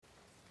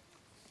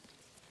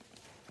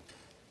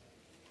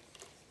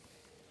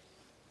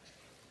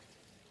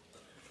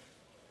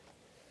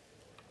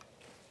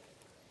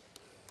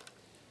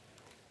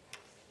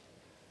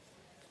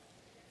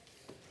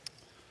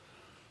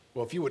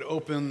Well, if you would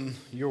open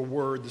your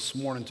word this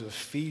morning to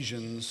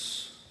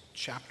Ephesians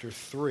chapter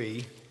 3,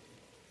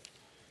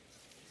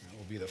 that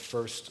will be the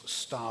first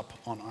stop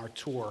on our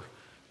tour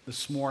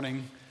this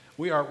morning.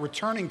 We are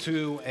returning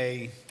to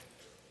a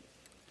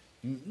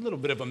little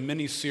bit of a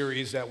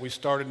mini-series that we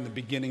started in the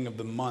beginning of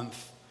the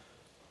month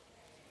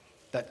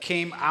that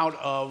came out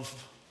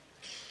of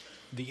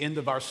the end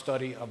of our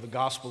study of the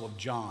Gospel of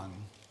John.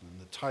 And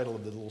the title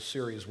of the little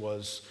series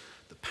was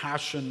The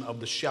Passion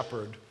of the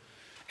Shepherd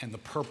and the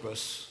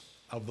Purpose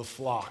of the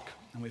Flock.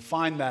 And we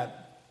find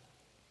that,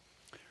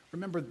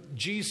 remember,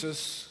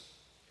 Jesus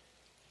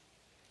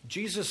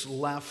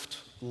left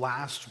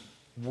last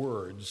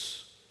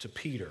words to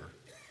Peter.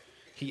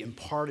 He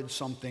imparted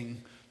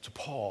something to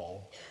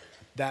Paul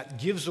that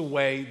gives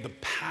away the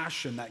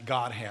passion that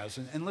God has.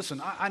 And listen,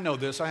 I know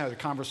this. I had a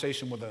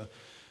conversation with a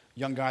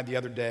young guy the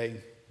other day.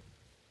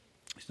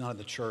 He's not in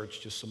the church,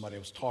 just somebody I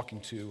was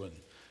talking to,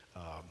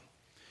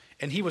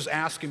 and he was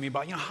asking me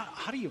about,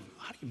 how do you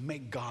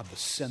make God the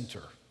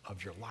center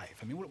of your life?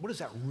 I mean, what does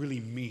that really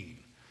mean?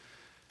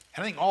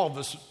 And I think all of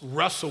us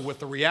wrestle with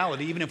the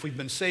reality, even if we've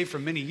been saved for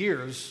many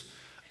years,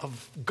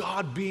 of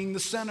God being the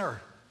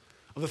center,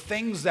 of the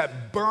things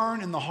that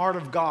burn in the heart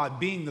of God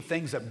being the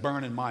things that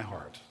burn in my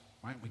heart.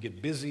 Right? We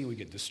get busy, we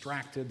get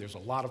distracted. There's a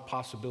lot of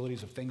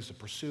possibilities of things to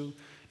pursue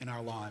in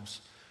our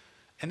lives.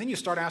 And then you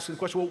start asking the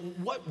question, well,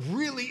 what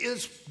really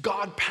is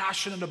God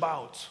passionate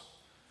about?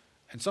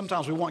 And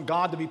sometimes we want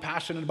God to be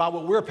passionate about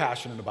what we're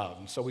passionate about.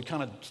 And so we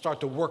kind of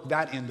start to work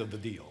that end of the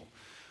deal.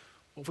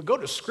 Well, if we go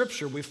to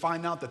Scripture, we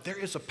find out that there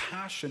is a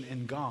passion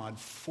in God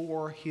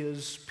for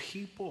His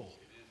people.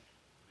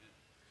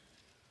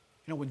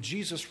 When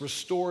Jesus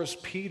restores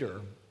Peter,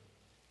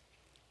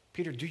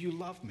 do you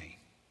love me?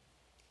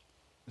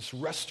 This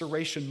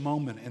restoration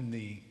moment in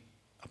the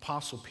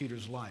Apostle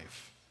Peter's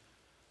life.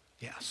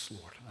 Yes,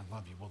 Lord, I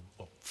love you.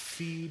 Well,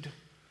 feed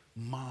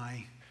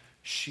my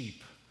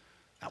sheep.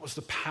 That was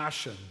the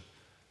passion.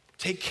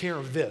 Take care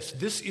of this.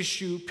 This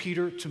issue,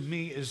 Peter, to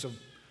me is of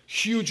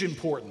huge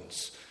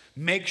importance.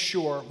 Make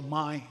sure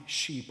my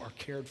sheep are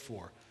cared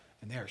for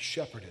and they are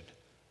shepherded.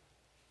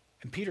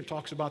 And Peter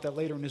talks about that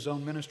later in his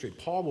own ministry.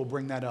 Paul will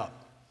bring that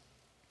up.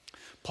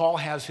 Paul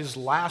has his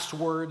last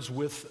words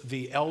with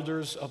the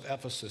elders of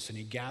Ephesus, and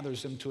he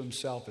gathers them to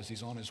himself as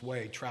he's on his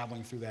way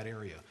traveling through that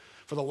area.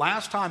 For the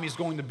last time he's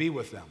going to be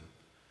with them.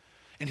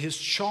 And his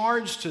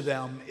charge to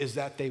them is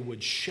that they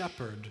would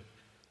shepherd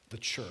the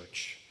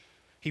church.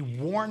 He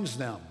warns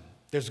them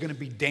there's going to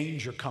be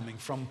danger coming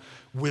from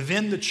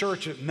within the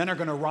church. Men are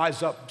going to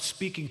rise up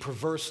speaking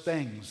perverse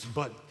things,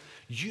 but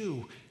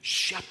you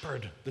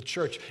shepherd the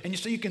church. And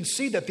so you can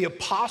see that the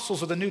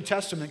apostles of the New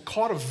Testament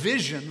caught a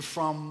vision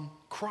from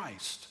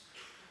Christ,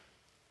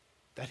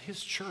 that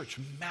his church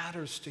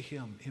matters to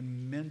him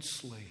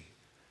immensely.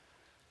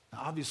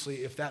 Now,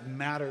 obviously, if that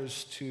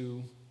matters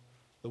to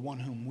the one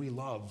whom we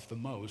love the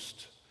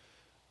most,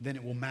 then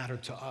it will matter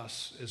to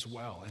us as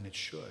well, and it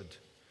should.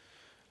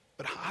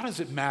 But how does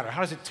it matter?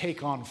 How does it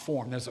take on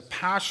form? There's a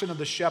passion of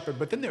the shepherd,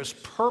 but then there's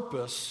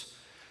purpose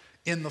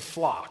in the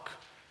flock.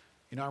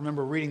 I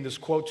remember reading this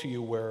quote to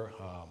you where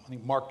I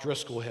think Mark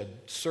Driscoll had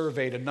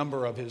surveyed a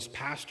number of his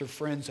pastor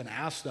friends and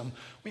asked them,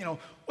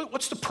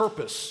 what's the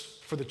purpose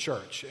for the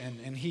church?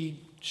 And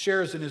he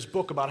shares in his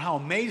book about how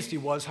amazed he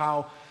was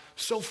how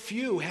so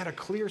few had a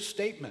clear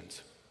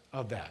statement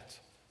of that.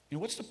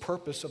 What's the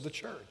purpose of the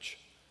church?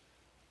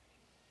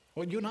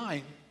 Well, you and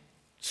I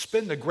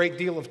spend a great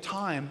deal of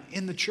time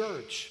in the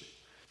church.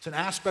 It's an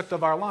aspect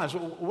of our lives.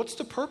 What's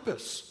the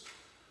purpose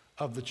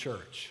of the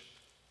church?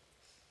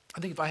 I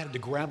think if I had to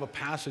grab a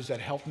passage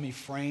that helped me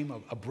frame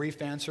a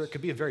brief answer, it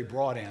could be a very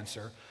broad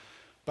answer,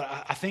 but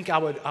I think I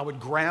would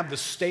grab the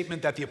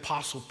statement that the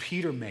Apostle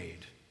Peter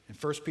made in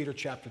 1 Peter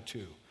chapter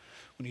 2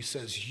 when he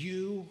says,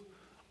 you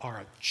are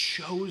a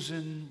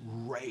chosen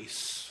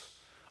race,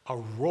 a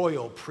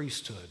royal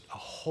priesthood, a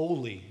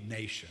holy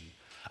nation,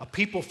 a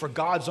people for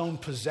God's own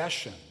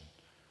possession.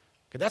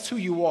 Okay, that's who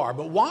you are.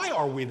 But why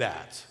are we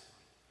that?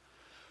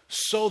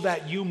 So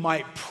that you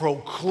might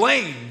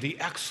proclaim the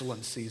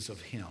excellencies of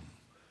him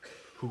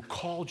who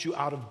called you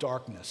out of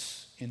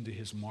darkness into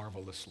his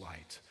marvelous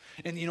light.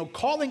 And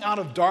calling out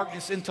of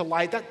darkness into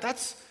light,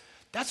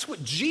 that's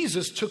what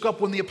Jesus took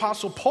up when the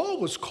Apostle Paul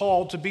was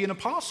called to be an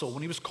apostle,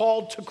 when he was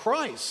called to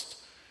Christ.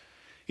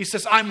 He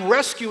says, I'm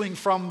rescuing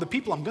from the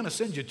people I'm going to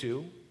send you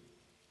to,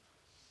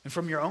 and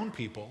from your own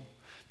people,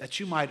 that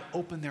you might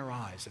open their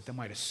eyes, that they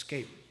might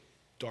escape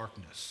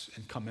darkness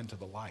and come into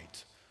the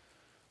light.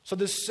 So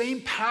this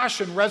same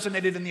passion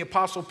resonated in the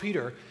Apostle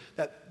Peter,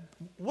 that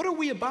what are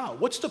we about?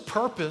 What's the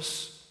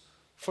purpose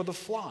for the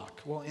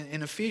flock? Well,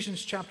 in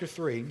Ephesians chapter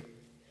 3,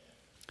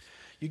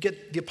 you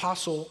get the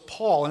Apostle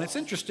Paul, and it's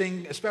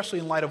interesting, especially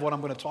in light of what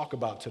I'm going to talk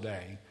about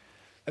today,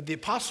 that the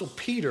Apostle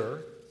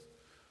Peter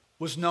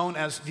was known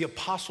as the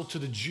apostle to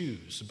the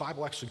Jews. The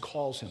Bible actually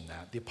calls him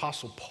that. The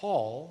Apostle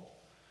Paul,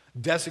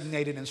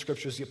 designated in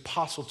Scripture as the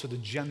apostle to the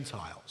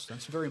Gentiles.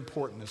 That's very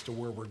important as to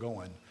where we're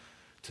going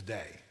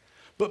today.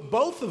 But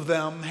both of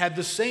them had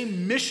the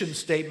same mission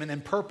statement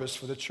and purpose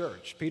for the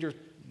church. Peter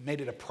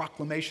made it a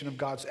proclamation of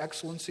God's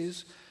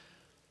excellencies.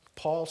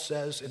 Paul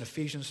says in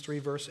Ephesians 3,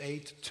 verse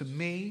 8, to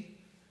me,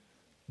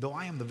 though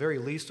I am the very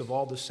least of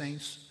all the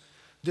saints,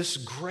 this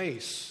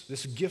grace,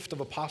 this gift of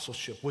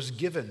apostleship was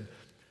given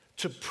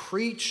to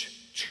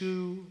preach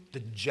to the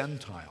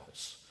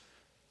Gentiles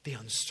the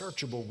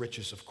unsearchable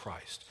riches of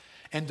Christ,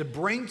 and to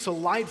bring to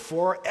light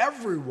for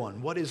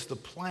everyone what is the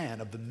plan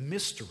of the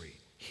mystery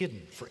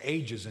hidden for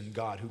ages in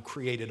God who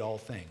created all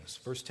things.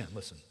 Verse 10,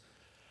 listen.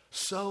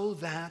 So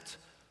that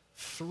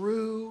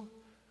through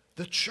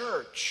the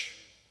church,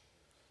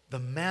 the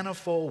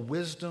manifold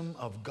wisdom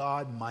of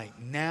God might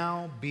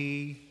now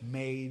be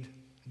made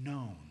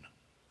known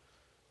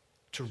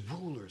to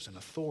rulers and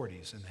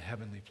authorities in the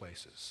heavenly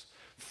places.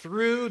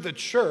 Through the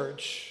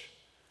church,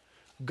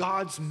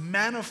 God's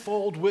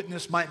manifold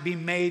witness might be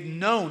made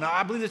known.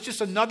 I believe it's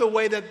just another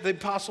way that the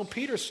Apostle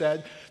Peter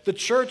said the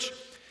church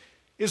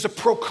is a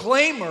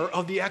proclaimer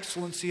of the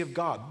excellency of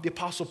God. The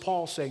Apostle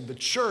Paul saying the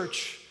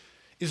church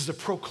is the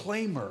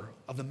proclaimer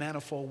of the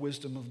manifold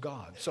wisdom of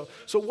God. So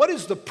what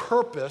is the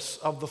purpose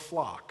of the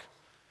flock?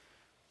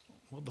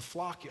 Well, the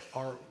flock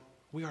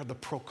we are the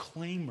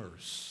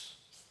proclaimers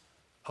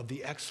of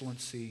the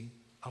excellency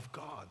of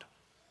God.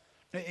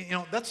 You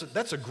know,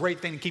 that's a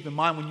great thing to keep in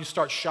mind when you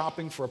start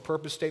shopping for a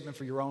purpose statement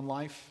for your own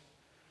life.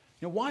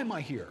 You know, why am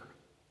I here?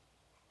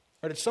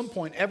 Right, at some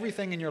point,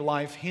 everything in your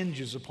life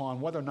hinges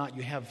upon whether or not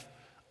you have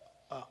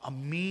a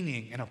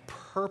meaning and a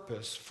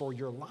purpose for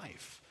your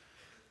life.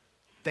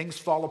 Things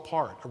fall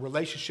apart. A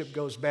relationship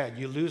goes bad.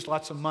 You lose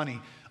lots of money.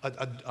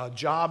 A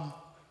job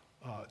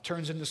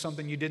turns into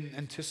something you didn't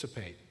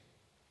anticipate.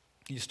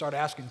 You start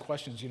asking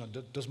questions, you know,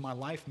 does my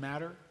life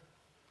matter?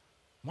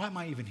 Why am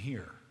I even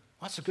here?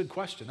 Well, that's a good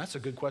question. That's a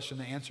good question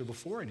to answer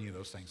before any of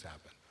those things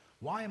happen.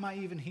 Why am I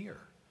even here?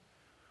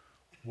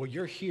 Well,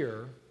 you're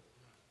here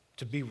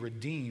to be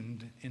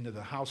redeemed into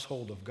the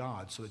household of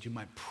God so that you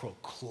might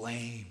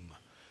proclaim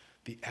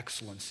the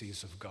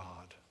excellencies of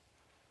God.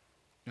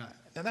 Now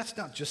that's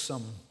not just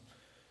some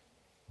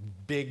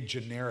big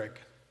generic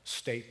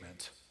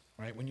statement,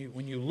 right? When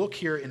you look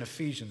here in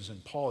Ephesians,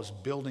 and Paul is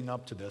building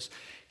up to this,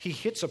 he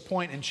hits a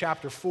point in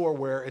chapter 4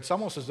 where it's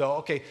almost as though,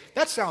 okay,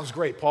 that sounds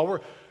great, Paul.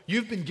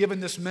 You've been given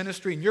this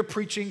ministry and you're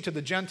preaching to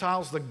the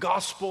Gentiles the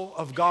gospel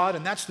of God,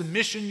 and that's the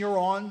mission you're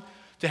on,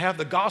 to have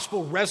the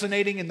gospel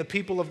resonating in the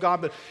people of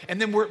God. And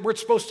then we're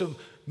supposed to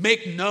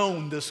make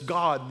known this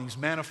God and these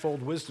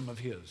manifold wisdom of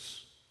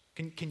his.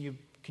 Can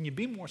you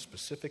be more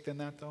specific than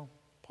that, though,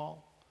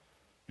 Paul?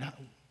 Now,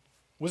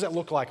 what does that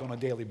look like on a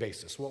daily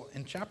basis? Well,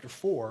 in chapter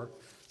 4,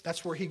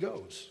 that's where he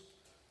goes.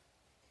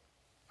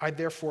 I,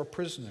 therefore,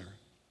 prisoner,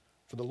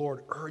 for the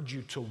Lord urge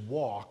you to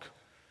walk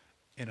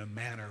in a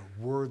manner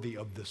worthy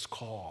of this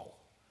call.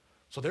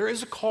 So there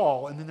is a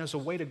call, and then there's a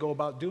way to go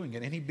about doing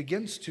it. And he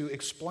begins to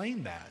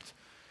explain that.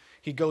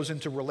 He goes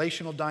into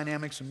relational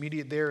dynamics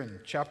immediate there in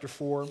chapter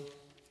 4.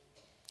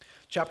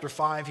 Chapter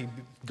 5, he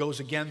goes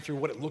again through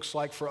what it looks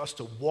like for us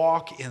to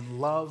walk in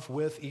love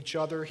with each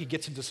other. He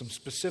gets into some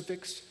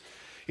specifics.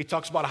 He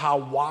talks about how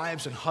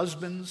wives and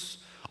husbands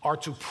are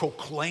to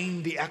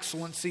proclaim the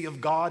excellency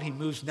of God. He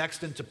moves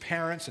next into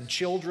parents and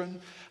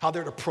children, how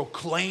they're to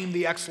proclaim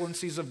the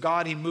excellencies of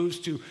God. He moves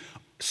to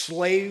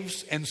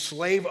slaves and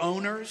slave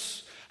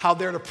owners, how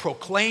they're to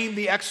proclaim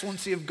the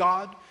excellency of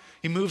God.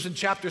 He moves in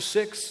chapter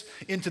 6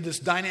 into this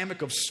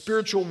dynamic of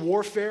spiritual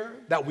warfare,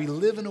 that we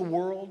live in a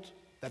world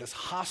that is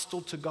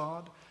hostile to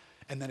God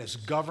and that is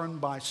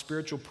governed by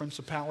spiritual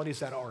principalities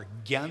that are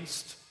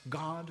against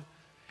God.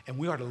 And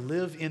we are to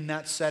live in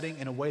that setting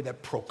in a way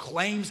that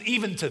proclaims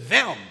even to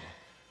them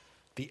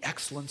the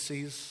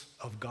excellencies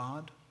of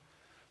God.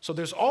 So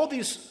there's all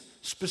these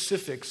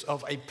specifics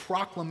of a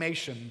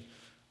proclamation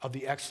of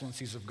the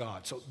excellencies of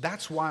God. So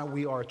that's why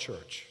we are a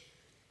church.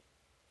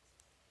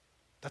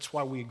 That's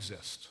why we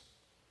exist.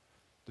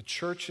 The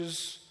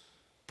church's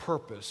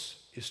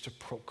purpose is to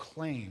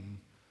proclaim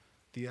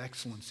the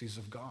excellencies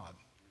of God.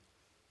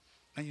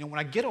 And you know, when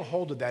I get a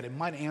hold of that, it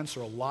might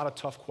answer a lot of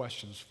tough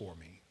questions for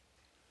me.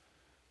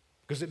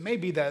 Because it may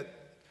be that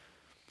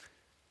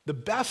the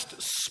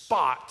best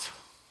spot,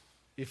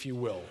 if you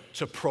will,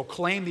 to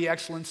proclaim the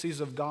excellencies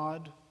of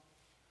God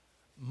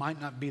might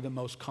not be the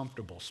most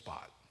comfortable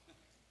spot.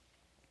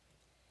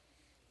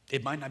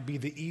 It might not be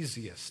the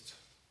easiest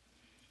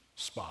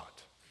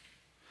spot.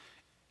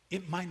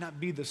 It might not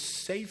be the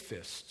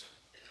safest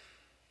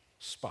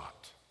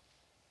spot.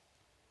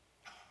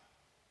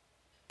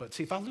 But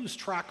see, if I lose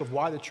track of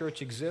why the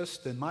church exists,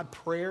 then my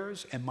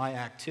prayers and my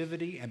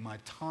activity and my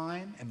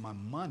time and my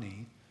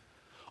money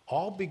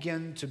all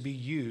begin to be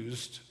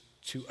used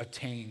to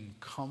attain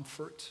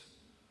comfort,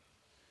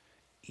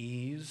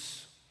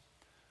 ease,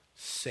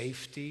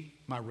 safety.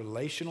 My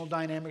relational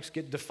dynamics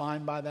get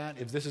defined by that.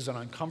 If this is an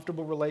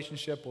uncomfortable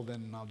relationship, well,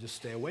 then I'll just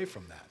stay away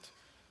from that.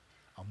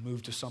 I'll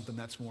move to something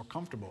that's more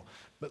comfortable.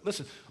 But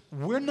listen,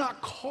 we're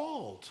not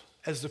called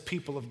as the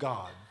people of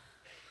God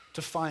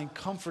to find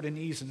comfort and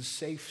ease and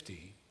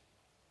safety.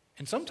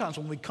 And sometimes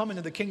when we come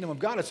into the kingdom of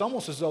God, it's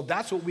almost as though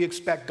that's what we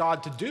expect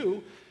God to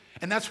do,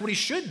 and that's what he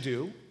should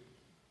do.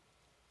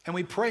 And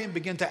we pray and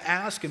begin to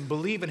ask and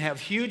believe and have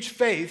huge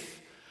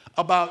faith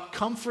about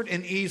comfort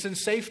and ease and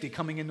safety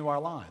coming into our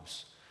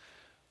lives.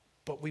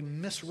 But we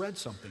misread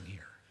something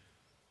here,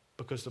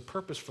 because the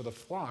purpose for the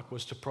flock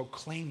was to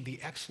proclaim the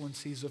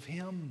excellencies of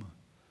Him.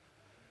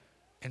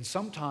 And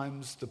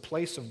sometimes the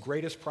place of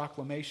greatest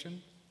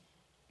proclamation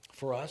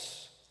for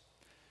us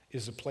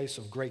is a place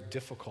of great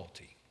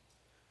difficulty,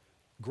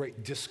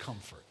 great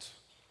discomfort,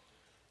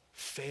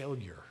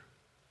 failure,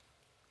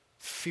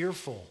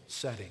 fearful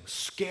settings,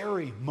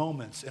 scary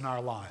moments in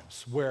our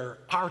lives where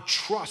our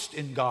trust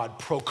in God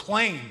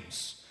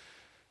proclaims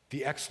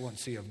the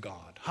excellency of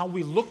God. How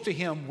we look to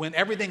Him when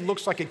everything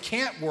looks like it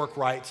can't work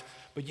right,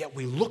 but yet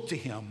we look to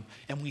Him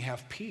and we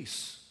have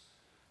peace.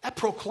 That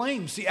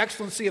proclaims the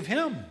excellency of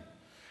Him.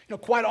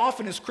 Quite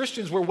often as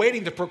Christians, we're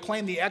waiting to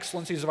proclaim the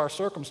excellencies of our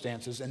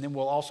circumstances, and then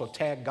we'll also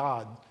tag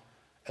God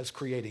as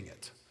creating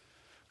it.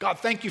 God,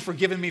 thank you for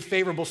giving me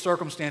favorable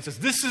circumstances.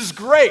 This is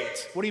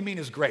great. What do you mean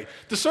is great?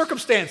 The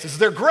circumstances,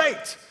 they're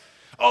great.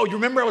 Oh, you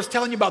remember I was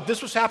telling you about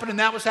this was happening,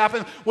 that was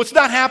happening? What's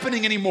not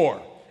happening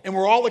anymore? And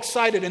we're all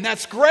excited, and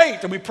that's great.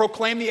 And we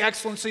proclaim the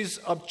excellencies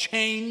of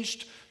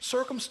changed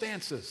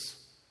circumstances.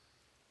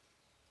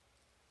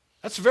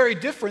 That's very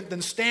different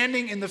than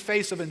standing in the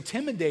face of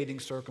intimidating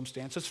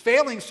circumstances,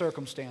 failing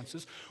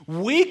circumstances,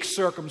 weak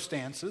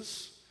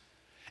circumstances,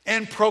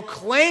 and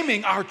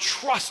proclaiming our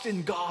trust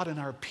in God and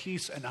our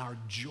peace and our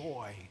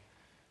joy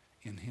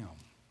in Him.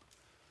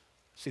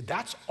 See,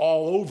 that's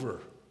all over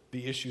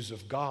the issues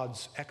of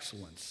God's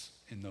excellence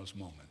in those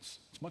moments.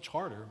 It's much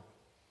harder,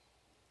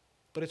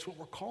 but it's what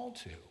we're called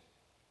to.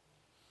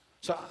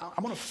 So I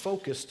want to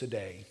focus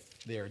today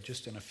there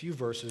just in a few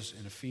verses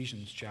in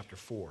Ephesians chapter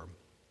 4.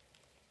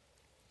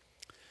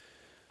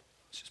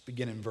 Let's just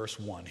begin in verse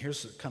 1.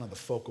 Here's kind of the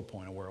focal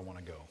point of where I want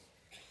to go.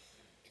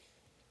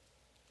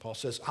 Paul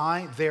says,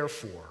 I,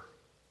 therefore,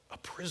 a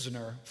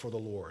prisoner for the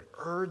Lord,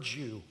 urge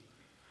you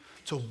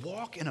to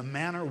walk in a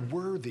manner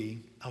worthy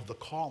of the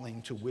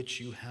calling to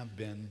which you have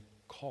been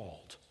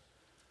called,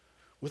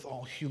 with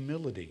all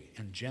humility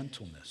and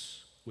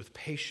gentleness, with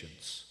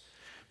patience,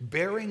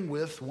 bearing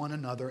with one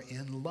another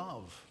in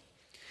love,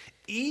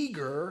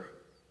 eager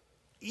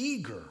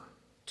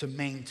to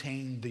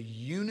maintain the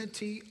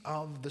unity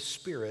of the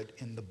Spirit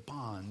in the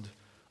bond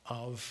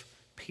of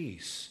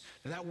peace.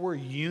 Now that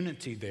word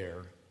unity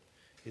there,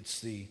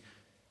 it's the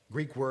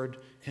Greek word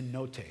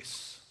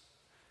henotes,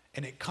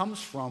 and it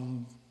comes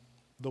from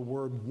the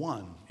word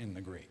one in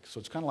the Greek. So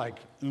it's kind of like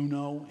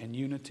uno and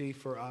unity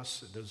for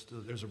us.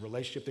 There's a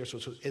relationship there. So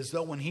it's as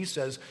though when he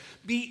says,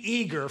 be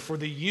eager for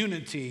the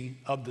unity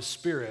of the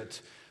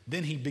Spirit,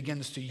 then he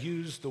begins to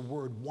use the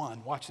word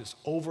one. Watch this,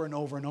 over and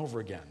over and over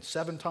again,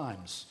 7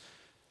 times.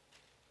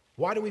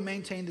 Why do we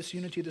maintain this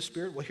unity of the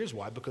Spirit? Well, here's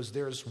why. Because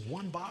there's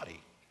one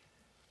body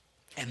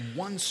and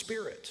one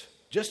Spirit,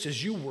 just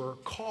as you were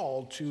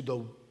called to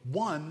the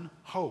one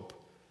hope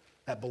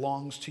that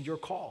belongs to your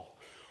call.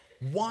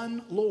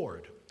 One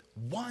Lord,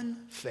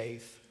 one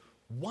faith,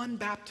 one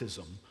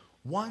baptism,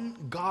 one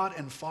God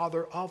and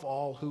Father of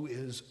all, who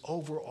is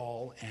over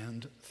all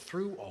and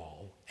through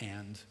all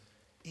and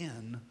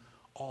in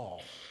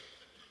all.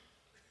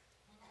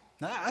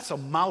 Now, that's a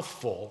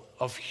mouthful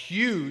of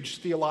huge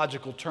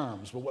theological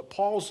terms, but what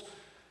Paul's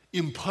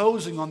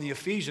imposing on the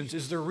Ephesians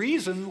is the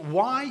reason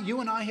why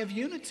you and I have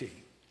unity.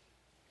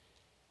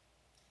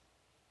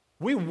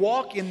 We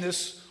walk in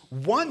this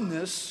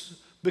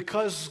oneness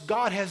because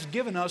God has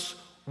given us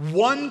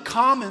one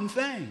common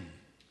thing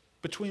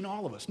between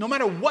all of us. No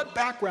matter what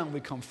background we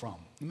come from,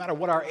 no matter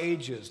what our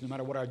age is, no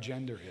matter what our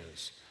gender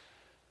is,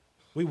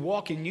 we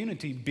walk in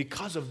unity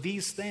because of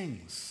these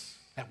things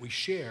that we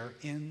share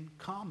in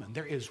common.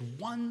 There is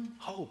one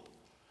hope,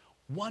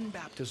 one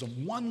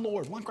baptism, one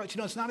Lord, one Christ.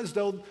 It's not as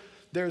though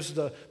there's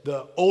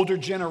the older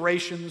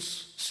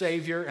generation's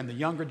Savior and the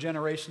younger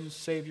generation's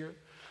Savior.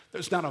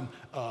 There's not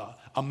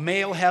a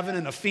male heaven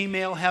and a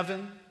female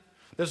heaven.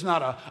 There's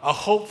not a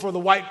hope for the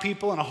white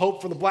people and a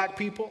hope for the black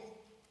people.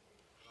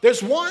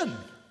 There's one.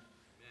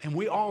 And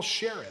we all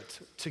share it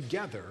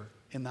together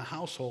in the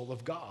household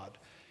of God.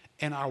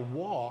 And our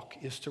walk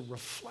is to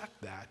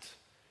reflect that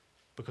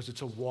because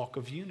it's a walk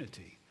of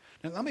unity.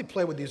 Now let me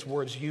play with these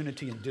words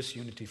unity and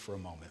disunity for a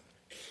moment.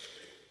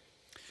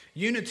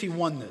 Unity,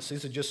 oneness.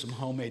 These are just some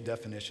homemade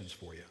definitions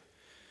for you.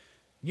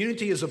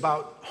 Unity is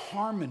about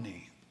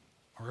harmony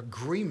or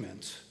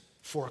agreement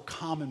for a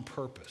common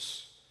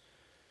purpose.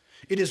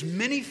 It is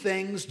many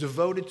things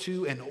devoted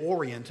to and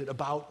oriented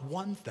about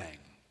one thing.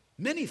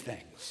 Many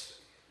things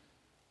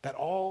that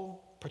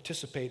all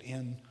participate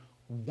in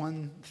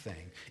one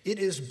thing. It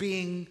is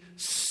being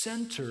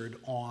centered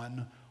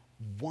on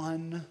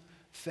one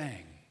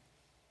thing.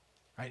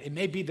 Right? It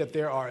may be that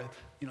there are,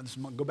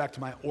 go back to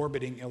my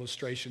orbiting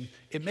illustration.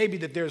 It may be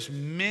that there's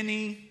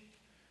many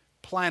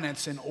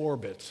planets in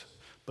orbit,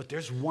 but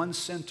there's one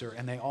center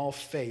and they all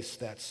face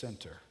that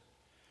center.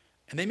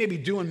 And they may be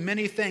doing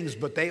many things,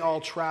 but they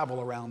all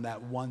travel around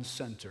that one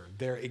center.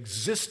 Their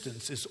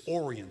existence is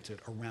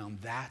oriented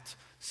around that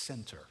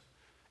center.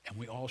 And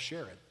we all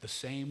share it, the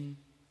same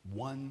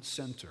one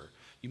center.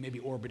 You may be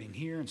orbiting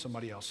here and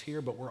somebody else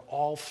here, but we're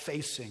all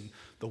facing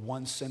the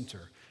one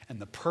center. And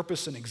the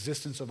purpose and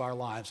existence of our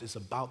lives is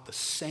about the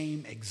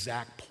same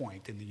exact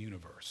point in the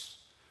universe.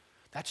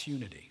 That's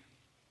unity.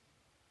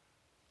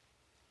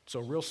 So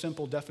a real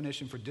simple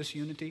definition for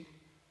disunity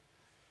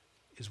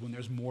is when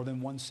there's more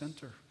than one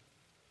center.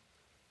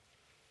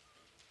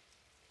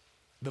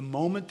 The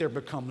moment there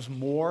becomes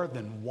more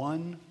than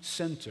one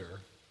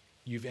center,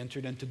 you've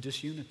entered into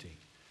disunity.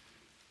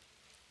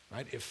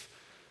 Right? If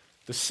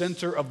the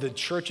center of the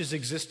church's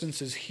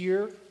existence is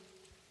here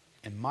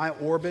and my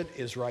orbit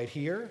is right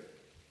here,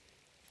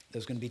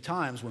 there's going to be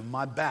times when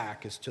my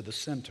back is to the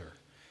center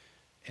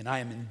and I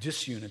am in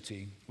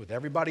disunity with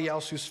everybody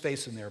else who's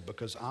facing there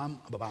because I'm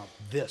about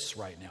this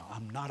right now.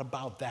 I'm not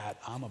about that.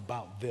 I'm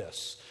about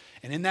this.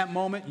 And in that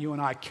moment, you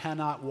and I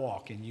cannot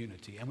walk in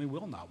unity, and we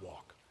will not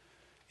walk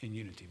in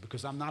unity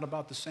because I'm not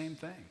about the same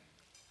thing.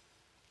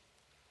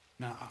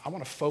 Now, I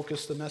want to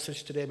focus the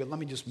message today, but let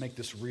me just make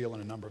this real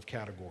in a number of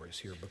categories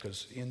here,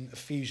 because in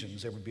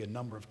Ephesians, there would be a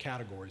number of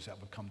categories that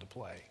would come to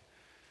play.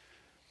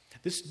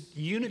 This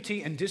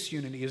unity and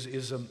disunity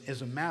is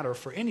a matter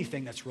for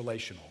anything that's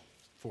relational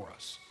for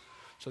us.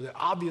 So the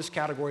obvious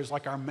categories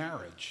like our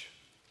marriage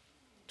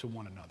to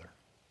one another.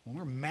 When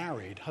we're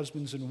married,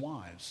 husbands and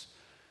wives,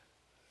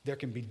 there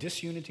can be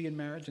disunity in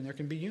marriage and there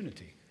can be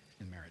unity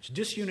in marriage.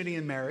 Disunity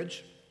in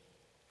marriage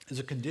is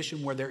a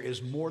condition where there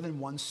is more than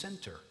one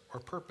center or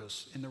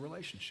purpose in the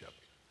relationship.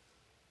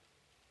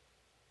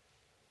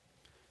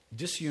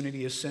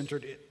 Disunity is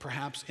centered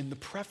perhaps in the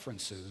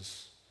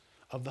preferences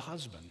of the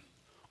husband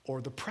or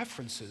the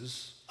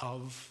preferences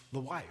of the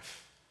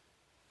wife.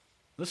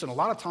 Listen, a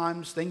lot of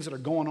times things that are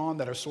going on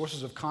that are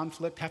sources of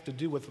conflict have to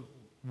do with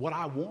what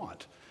I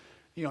want.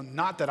 You know,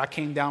 not that I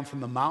came down from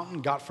the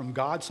mountain, got from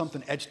God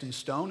something etched in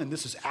stone, and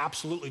this is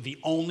absolutely the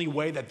only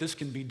way that this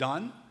can be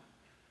done.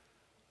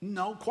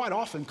 No, quite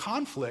often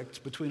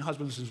conflict between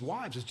husbands and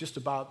wives is just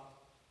about,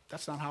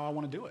 that's not how I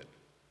want to do it.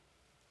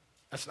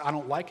 I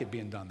don't like it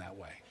being done that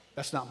way.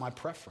 That's not my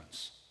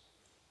preference.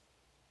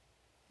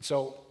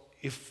 So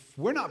if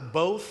we're not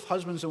both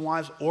husbands and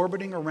wives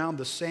orbiting around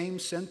the same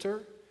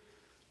center,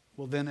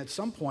 well then at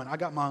some point I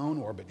got my own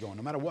orbit going.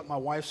 No matter what my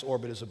wife's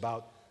orbit is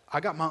about, I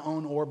got my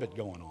own orbit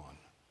going on.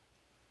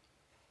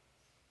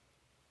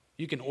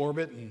 You can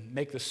orbit and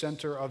make the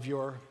center of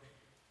your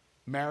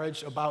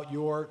marriage about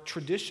your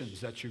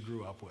traditions that you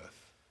grew up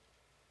with.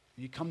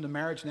 You come to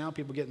marriage now,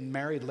 people getting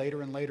married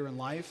later and later in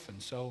life,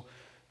 and so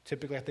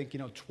typically I think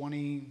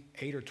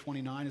 28 or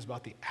 29 is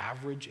about the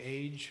average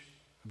age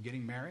of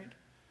getting married.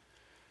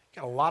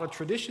 Got a lot of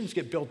traditions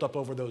get built up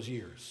over those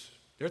years.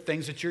 There are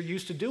things that you're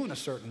used to doing a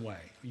certain way.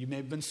 You may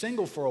have been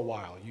single for a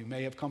while. You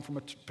may have come from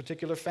a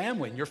particular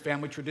family, and your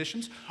family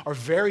traditions are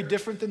very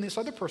different than this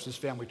other person's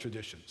family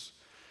traditions.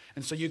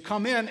 And so you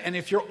come in, and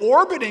if you're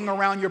orbiting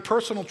around your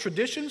personal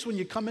traditions when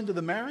you come into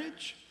the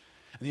marriage,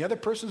 and the other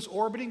person's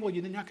orbiting, well,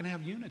 you're not going to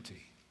have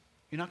unity.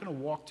 You're not going to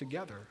walk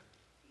together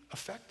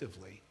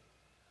effectively.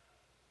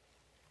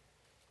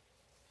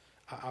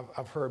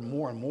 I've heard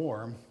more and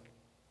more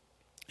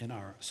in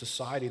our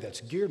society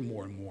that's geared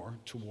more and more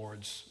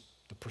towards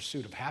the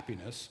pursuit of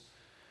happiness,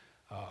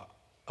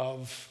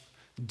 of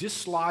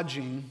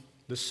dislodging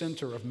the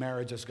center of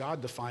marriage as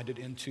God defined it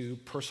into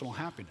personal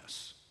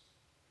happiness.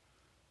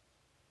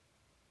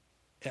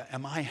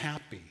 Am I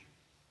happy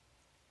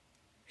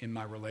in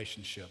my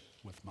relationship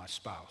with my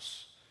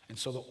spouse? And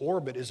so the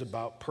orbit is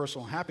about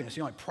personal happiness.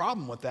 The only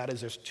problem with that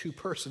is there's two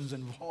persons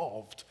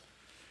involved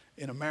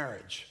in a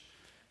marriage.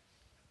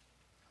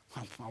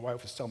 My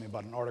wife was telling me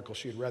about an article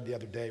she had read the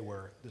other day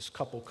where this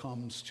couple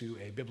comes to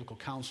a biblical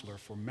counselor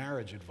for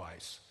marriage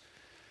advice.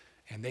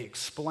 And they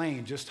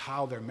explain just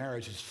how their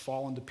marriage has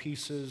fallen to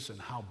pieces and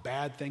how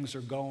bad things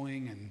are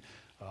going and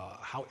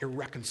how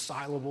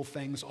irreconcilable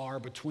things are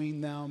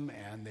between them.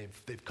 And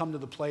they've come to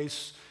the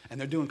place, and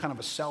they're doing kind of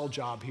a sell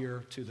job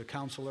here to the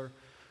counselor.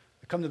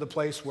 They come to the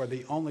place where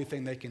the only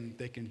thing they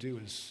can do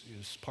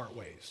is part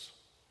ways.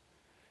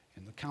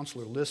 And the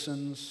counselor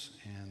listens,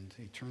 and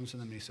he turns to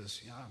them and he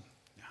says, yeah,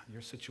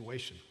 your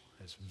situation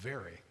is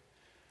very,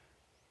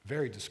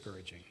 very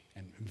discouraging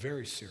and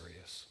very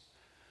serious.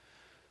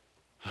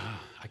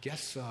 I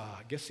guess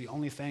the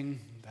only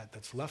thing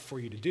that's left for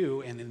you to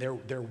do, and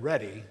they're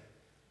ready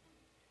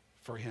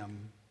for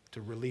him to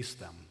release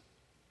them.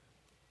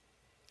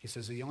 He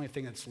says the only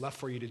thing that's left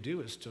for you to do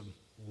is to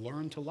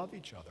learn to love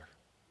each other.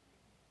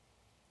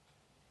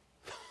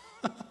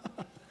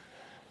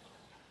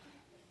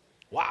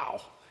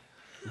 Wow.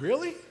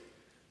 Really?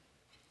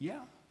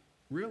 Yeah,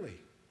 really.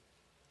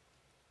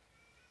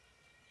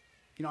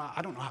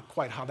 I don't know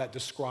quite how that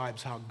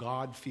describes how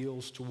God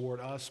feels toward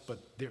us, but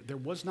there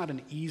was not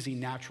an easy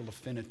natural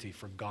affinity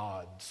for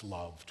God's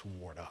love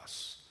toward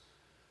us.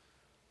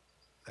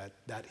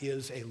 That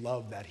is a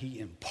love that he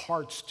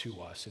imparts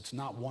to us. It's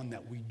not one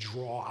that we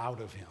draw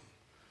out of him.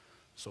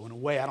 So in a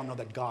way, I don't know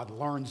that God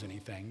learns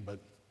anything, but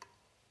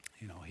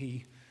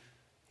he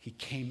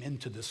came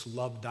into this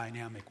love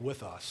dynamic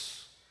with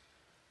us.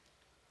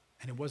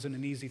 And it wasn't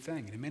an easy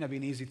thing. And it may not be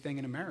an easy thing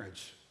in a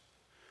marriage.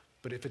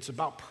 But if it's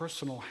about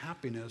personal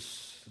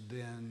happiness,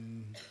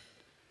 then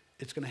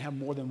it's going to have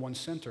more than one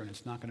center and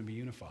it's not going to be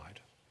unified.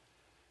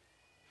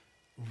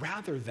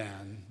 Rather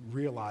than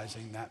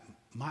realizing that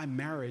my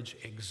marriage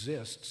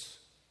exists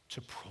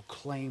to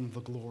proclaim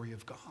the glory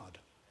of God.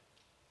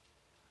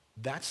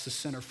 That's the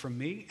center for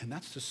me, and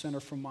that's the center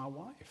for my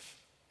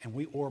wife. And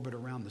we orbit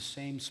around the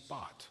same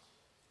spot.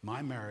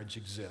 My marriage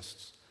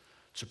exists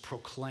to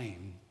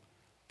proclaim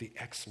the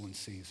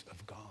excellencies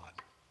of God.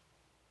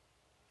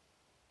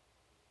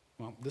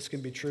 Well, this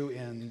can be true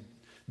in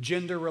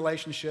gender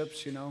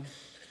relationships,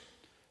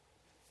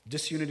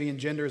 Disunity in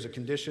gender is a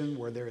condition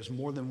where there is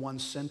more than one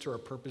center or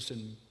purpose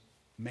in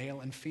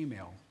male and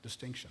female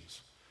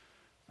distinctions.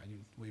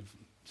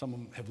 Some of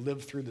them have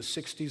lived through the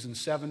 60s and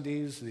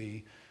 70s,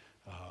 the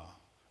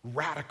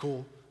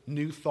radical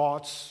new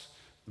thoughts,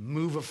 the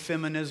move of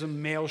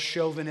feminism, male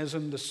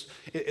chauvinism,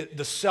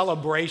 the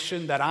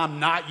celebration that I'm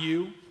not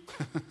you.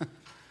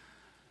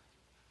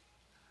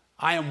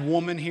 I am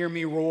woman, hear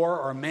me roar,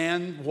 or a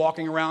man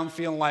walking around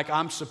feeling like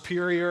I'm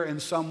superior in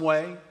some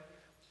way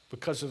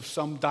because of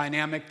some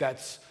dynamic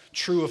that's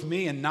true of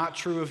me and not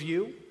true of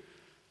you.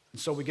 And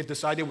so we get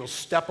this idea we'll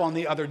step on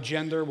the other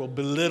gender, we'll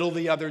belittle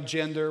the other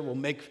gender, we'll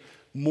make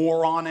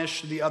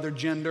moronish the other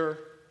gender,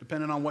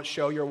 depending on what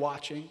show you're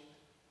watching.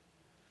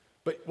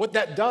 But what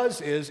that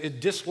does is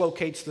it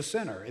dislocates the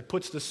center. It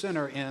puts the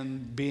center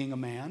in being a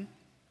man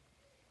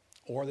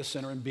or the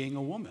center in being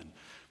a woman.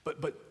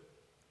 But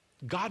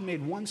God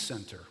made one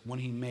center when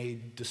he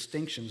made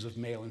distinctions of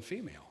male and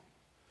female.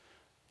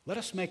 Let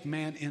us make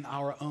man in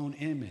our own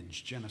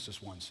image,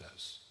 Genesis 1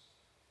 says.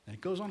 And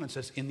it goes on and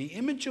says, in the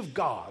image of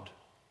God,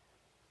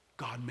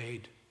 God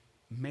made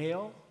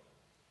male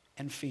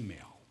and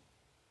female.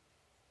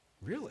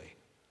 Really?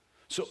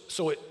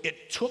 So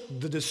it took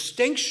the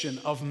distinction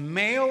of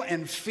male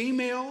and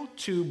female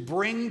to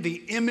bring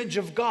the image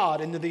of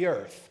God into the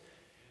earth.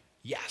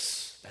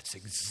 Yes, that's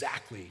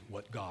exactly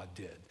what God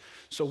did.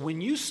 So when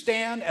you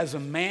stand as a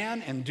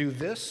man and do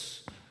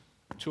this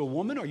to a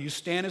woman, or you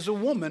stand as a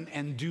woman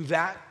and do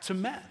that to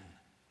men,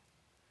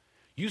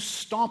 you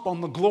stomp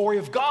on the glory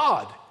of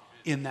God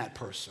in that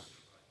person.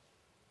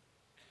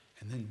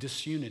 And then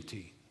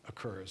disunity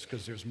occurs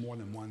because there's more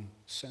than one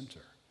center.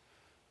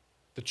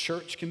 The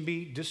church can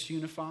be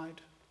disunified.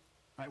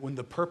 Right? When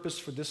the purpose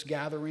for this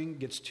gathering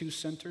gets two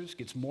centers,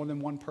 gets more than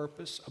one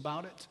purpose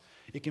about it,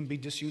 it can be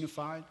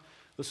disunified.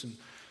 Listen,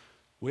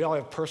 we all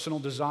have personal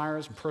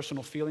desires and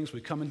personal feelings.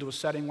 We come into a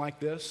setting like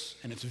this,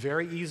 and it's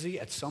very easy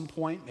at some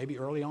point, maybe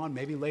early on,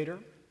 maybe later,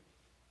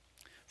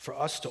 for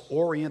us to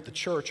orient the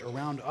church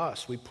around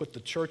us. We put the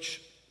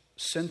church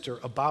center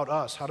about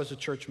us. How does the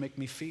church make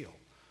me feel?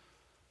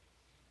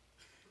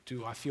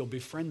 Do I feel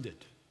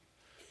befriended?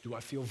 Do I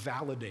feel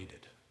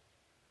validated?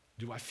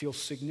 Do I feel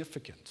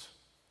significant?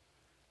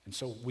 And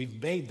so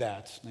we've made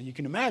that. Now you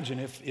can imagine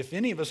if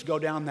any of us go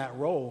down that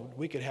road,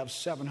 we could have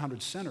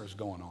 700 centers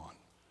going on.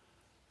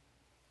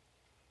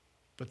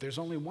 But there's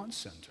only one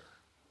center.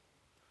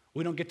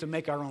 We don't get to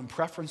make our own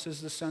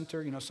preferences the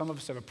center. Some of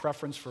us have a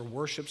preference for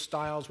worship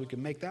styles. We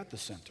can make that the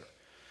center.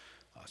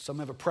 Some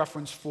have a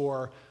preference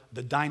for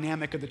the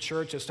dynamic of the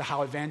church as to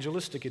how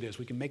evangelistic it is.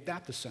 We can make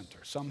that the center.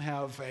 Some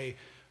have a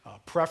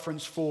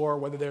preference for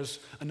whether there's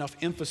enough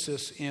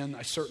emphasis in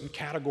a certain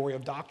category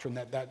of doctrine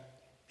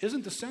that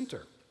isn't the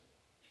center.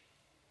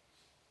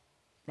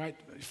 Right?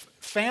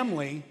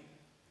 Family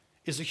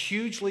is a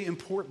hugely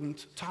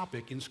important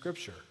topic in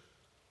Scripture.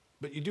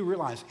 But you do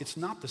realize it's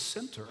not the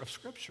center of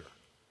Scripture.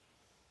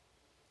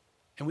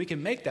 And we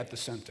can make that the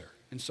center.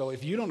 And so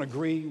if you don't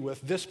agree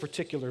with this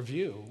particular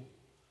view,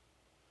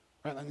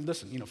 right,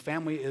 listen,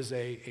 family is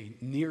a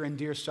near and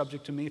dear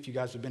subject to me. If you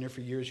guys have been here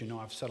for years, you know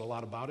I've said a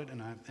lot about it,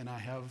 and I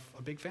have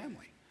a big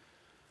family.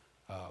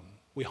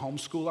 We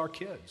homeschool our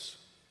kids.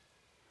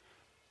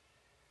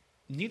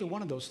 Neither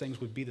one of those things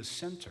would be the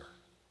center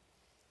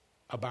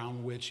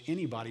around which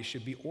anybody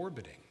should be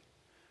orbiting.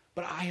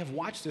 But I have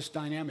watched this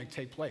dynamic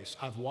take place.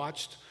 I've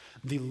watched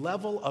the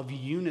level of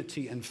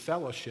unity and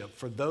fellowship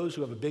for those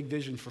who have a big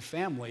vision for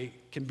family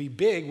can be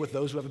big with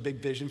those who have a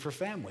big vision for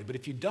family. But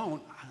if you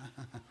don't,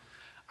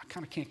 I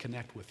kind of can't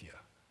connect with you.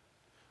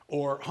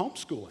 Or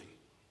homeschooling.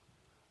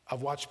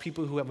 I've watched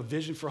people who have a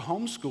vision for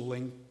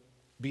homeschooling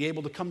be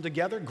able to come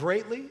together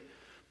greatly,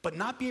 but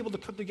not be able to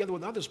come together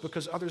with others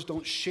because others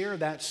don't share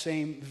that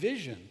same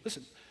vision.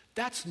 Listen,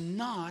 that's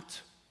not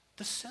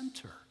the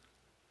center.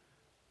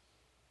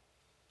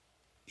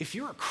 If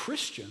you're a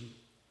Christian,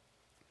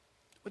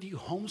 whether you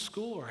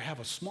homeschool or have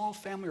a small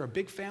family or a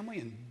big family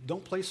and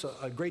don't place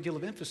a great deal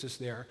of emphasis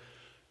there,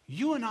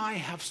 you and I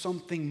have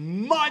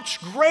something much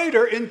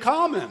greater in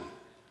common.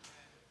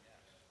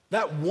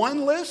 That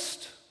one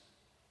list,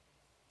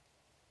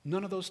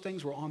 none of those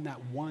things were on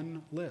that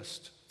one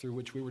list through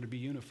which we were to be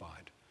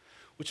unified,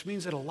 which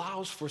means it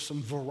allows for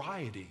some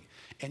variety.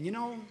 And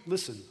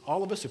listen,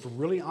 all of us, if we're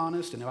really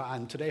honest,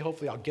 and today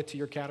hopefully I'll get to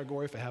your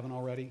category if I haven't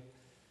already,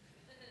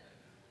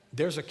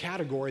 there's a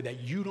category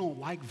that you don't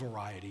like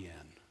variety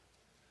in.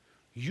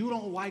 You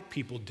don't like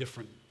people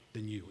different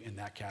than you in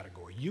that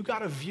category. You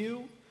got a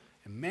view,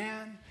 And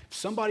man, if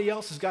somebody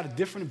else has got a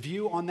different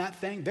view on that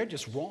thing, they're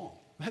just wrong.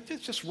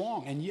 It's just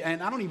wrong.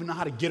 And I don't even know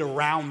how to get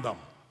around them,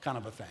 kind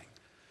of a thing.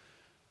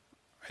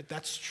 Right?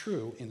 That's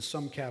true in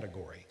some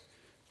category.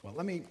 Well,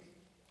 let me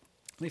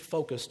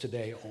focus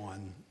today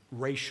on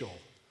racial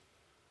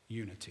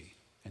unity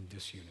and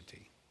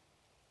disunity,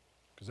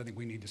 because I think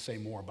we need to say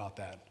more about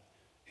that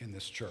in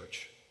this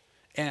church.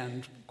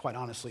 And quite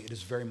honestly, it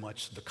is very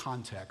much the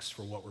context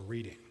for what we're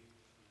reading.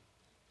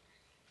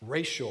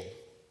 Racial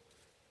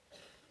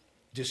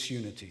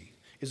disunity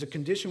is a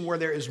condition where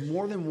there is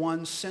more than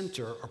one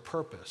center or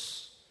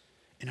purpose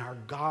in our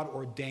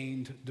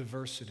God-ordained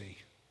diversity.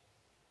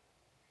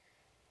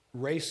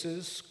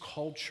 Races,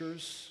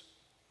 cultures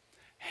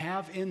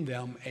have in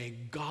them a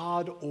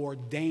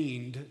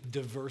God-ordained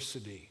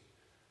diversity.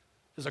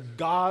 There's a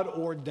God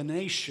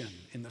ordination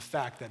in the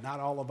fact that not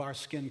all of our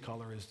skin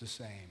color is the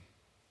same.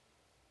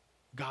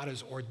 God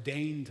has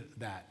ordained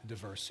that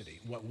diversity.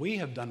 What we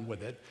have done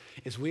with it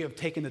is we have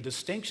taken the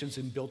distinctions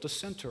and built a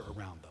center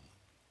around them.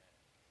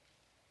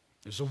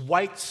 There's a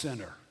white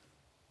center,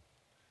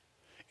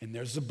 and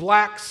there's a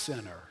black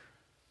center.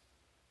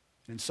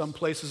 In some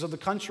places of the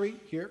country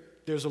here,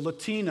 there's a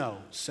Latino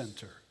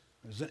center.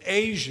 There's an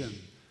Asian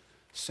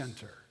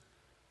center.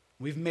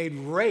 We've made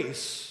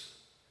race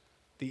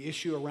the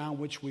issue around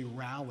which we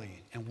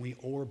rally and we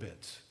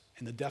orbit,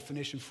 and the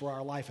definition for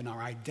our life, and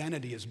our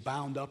identity is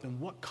bound up in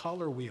what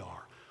color we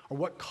are or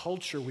what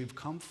culture we've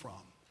come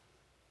from.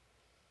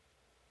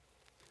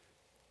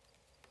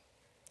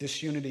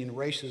 Disunity in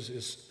races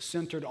is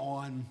centered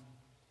on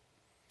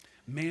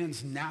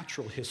man's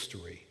natural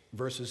history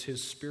versus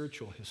his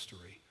spiritual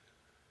history.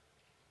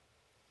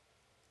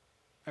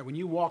 Right, when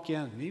you walk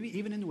in, maybe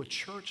even into a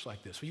church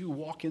like this, when you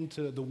walk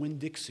into the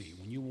Winn-Dixie,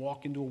 when you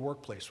walk into a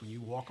workplace, when you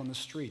walk on the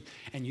street,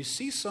 and you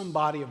see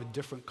somebody of a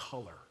different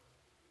color,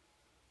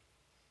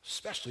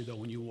 especially though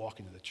when you walk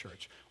into the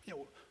church,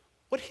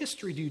 what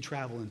history do you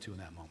travel into in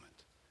that moment?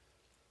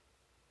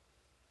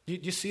 Do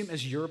you see them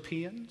as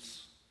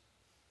Europeans?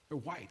 They're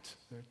white.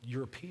 They're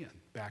European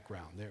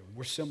background.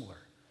 We're similar.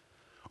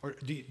 Or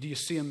do you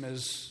see them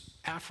as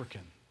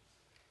African,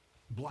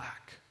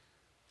 black?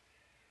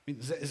 I mean,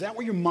 is that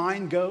where your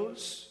mind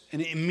goes?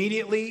 And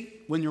immediately,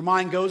 when your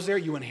mind goes there,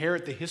 you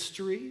inherit the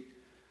history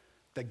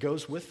that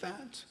goes with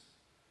that?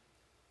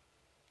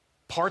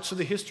 Parts of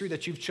the history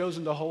that you've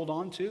chosen to hold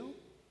on to,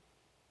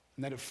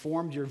 and that have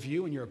formed your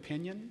view and your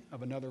opinion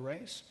of another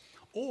race?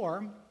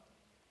 Or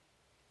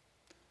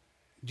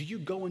do you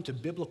go into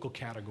biblical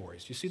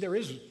categories? You see,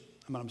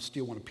 I'm going to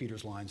steal one of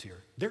Peter's lines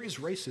here. There is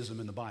racism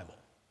in the Bible.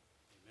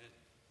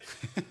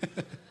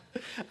 Amen.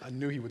 I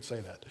knew he would say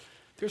that.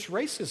 There's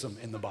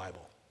racism in the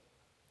Bible.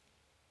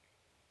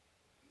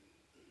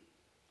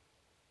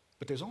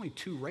 But there's only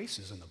two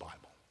races in the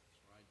Bible.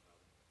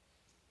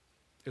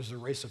 There's the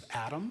race of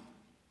Adam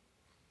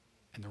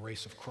and the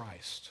race of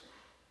Christ.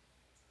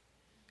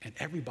 And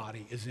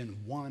everybody is in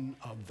one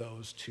of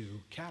those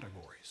two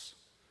categories.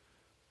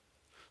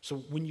 So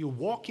when you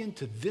walk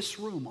into this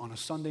room on a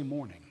Sunday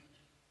morning,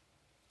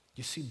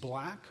 you see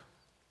black,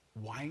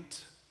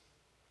 white,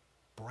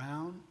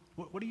 brown.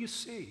 What do you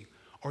see?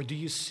 Or do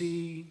you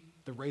see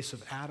the race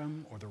of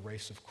Adam or the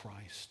race of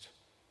Christ?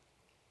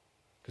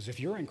 Because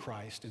if you're in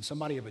Christ and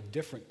somebody of a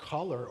different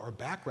color or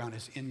background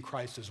is in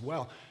Christ as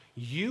well,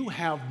 you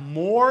have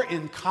more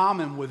in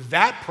common with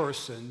that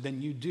person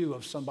than you do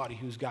of somebody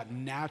who's got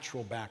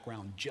natural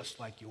background just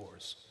like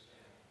yours.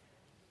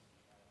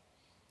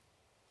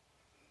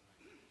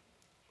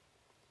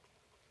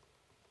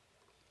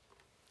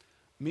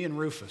 Me and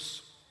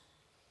Rufus.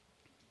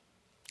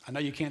 I know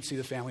you can't see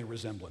the family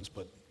resemblance,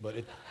 but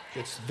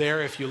it's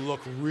there if you look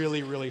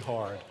really, really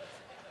hard.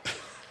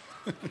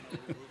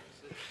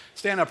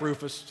 Stand up,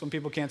 Rufus. Some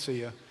people can't see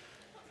you.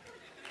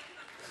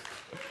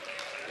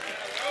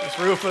 It's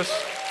Rufus.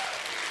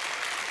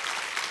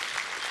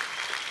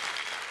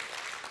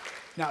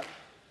 Now,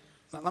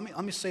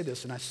 let me say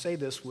this, and I say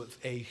this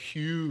with a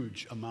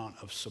huge amount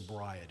of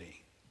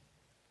sobriety,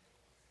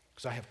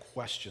 because I have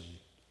question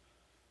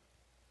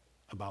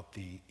about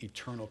the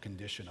eternal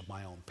condition of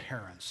my own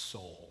parents'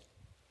 soul.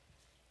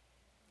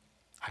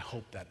 I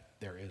hope that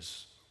there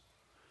is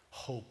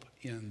hope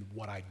in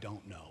what I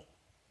don't know.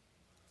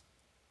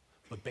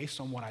 But based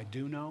on what I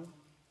do know,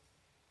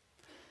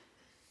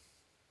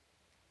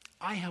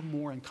 I have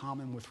more in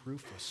common with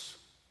Rufus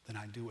than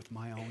I do with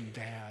my own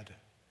dad.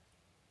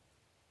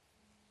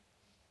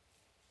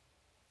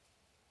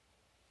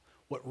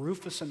 What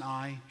Rufus and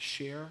I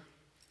share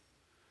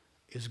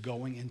is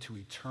going into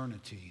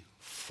eternity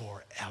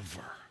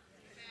forever.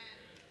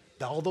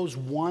 All those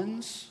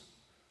ones,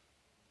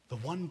 the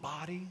one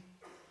body,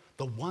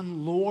 the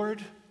one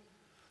Lord,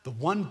 the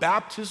one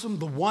baptism,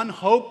 the one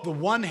hope, the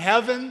one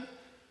heaven,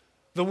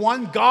 the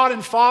one God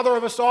and Father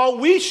of us all,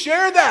 we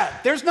share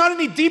that. There's not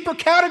any deeper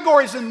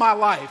categories in my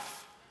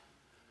life.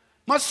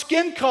 My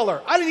skin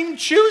color, I didn't even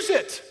choose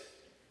it.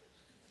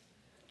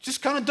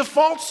 Just kind of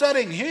default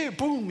setting. Here,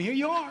 boom, here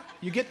you are.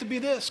 You get to be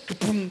this.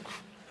 Ka-boom.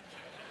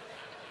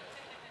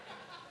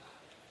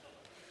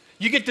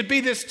 You get to be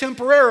this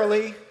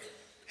temporarily,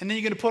 And then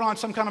you're going to put on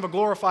some kind of a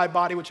glorified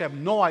body, which I have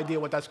no idea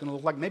what that's going to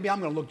look like. Maybe I'm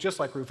going to look just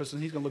like Rufus,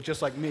 and he's going to look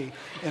just like me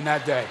in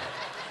that day.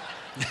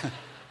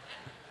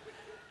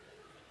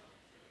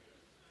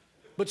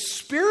 But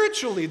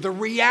spiritually, the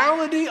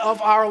reality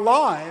of our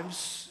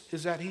lives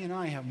is that he and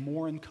I have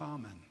more in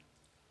common.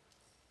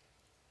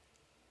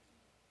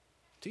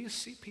 Do you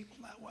see people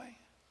that way?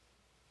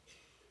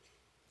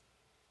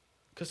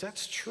 Because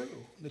that's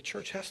true. The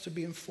church has to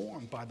be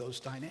informed by those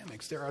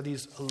dynamics. There are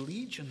these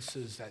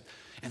allegiances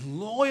and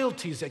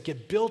loyalties that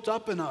get built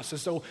up in us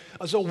as though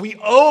we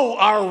owe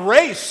our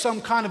race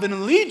some kind of an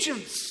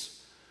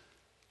allegiance.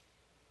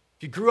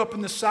 If you grew up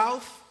in the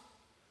South,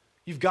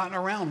 you've gotten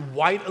around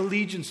white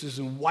allegiances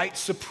and white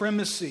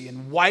supremacy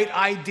and white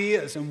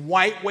ideas and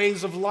white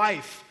ways of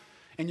life.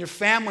 And your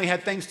family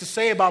had things to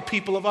say about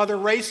people of other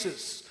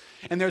races.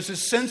 And there's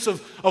this sense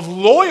of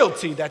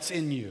loyalty that's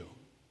in you.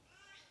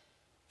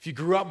 If you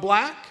grew up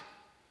black,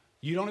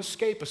 you don't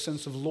escape a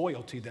sense of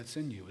loyalty that's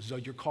in you, as though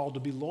you're called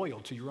to be loyal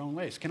to your own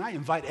race. Can I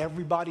invite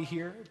everybody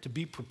here to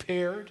be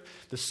prepared,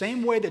 the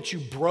same way that you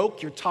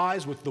broke your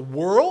ties with the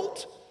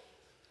world,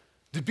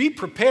 to be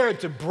prepared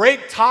to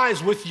break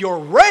ties with your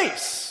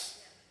race?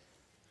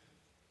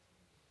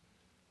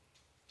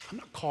 I'm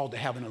not called to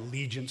have an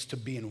allegiance to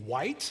being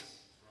white.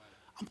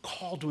 I'm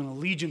called to an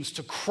allegiance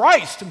to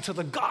Christ and to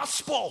the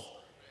gospel.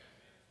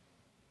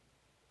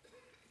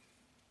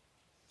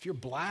 If you're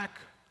black,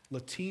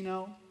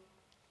 Latino,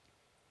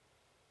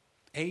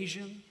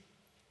 Asian,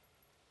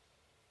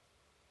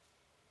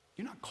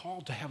 you're not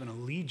called to have an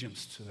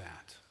allegiance to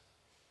that.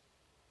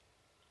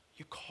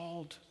 You're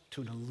called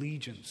to an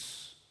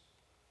allegiance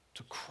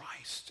to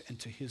Christ and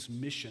to his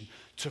mission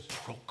to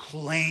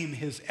proclaim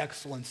his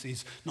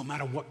excellencies no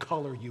matter what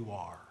color you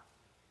are.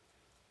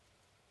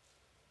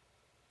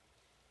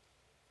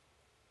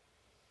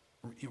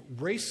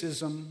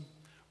 Racism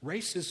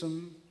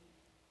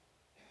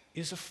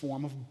is a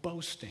form of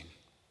boasting.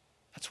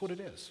 That's what it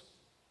is.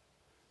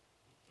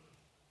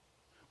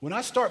 When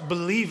I start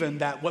believing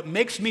that what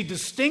makes me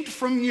distinct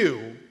from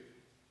you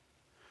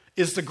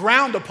is the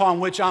ground upon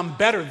which I'm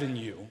better than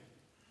you,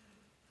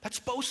 that's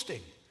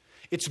boasting.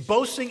 It's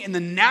boasting in the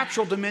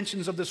natural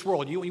dimensions of this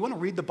world. You want to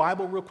read the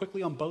Bible real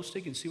quickly on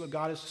boasting and see what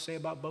God has to say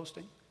about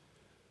boasting?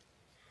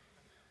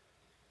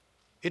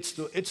 It's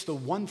the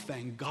one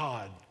thing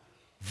God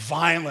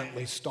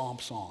violently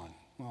stomps on.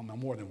 Well, no,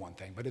 more than one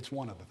thing, but it's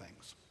one of the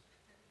things.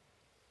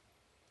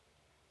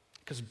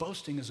 Because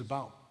boasting is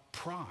about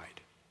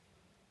pride.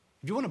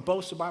 If you want to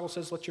boast, the Bible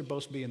says, let your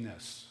boast be in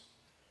this.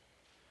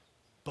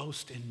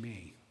 Boast in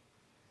me.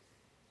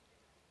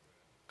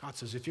 God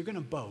says, if you're going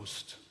to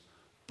boast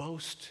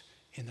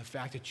in the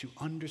fact that you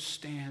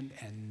understand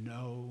and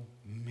know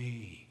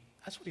me.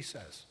 That's what he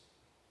says.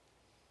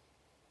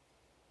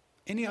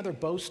 Any other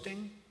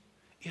boasting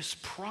is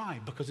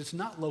pride, because it's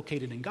not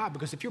located in God.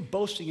 Because if you're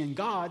boasting in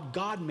God,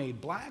 God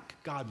made black,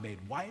 God made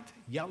white,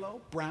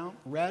 yellow, brown,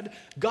 red.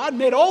 God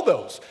made all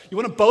those. You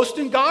want to boast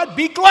in God?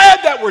 Be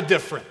glad that we're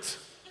different.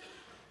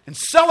 And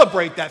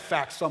celebrate that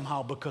fact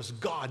somehow, because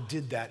God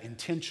did that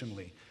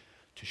intentionally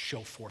to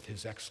show forth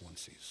his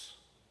excellencies.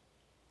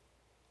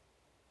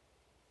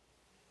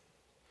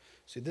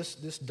 See, this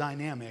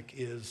dynamic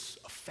is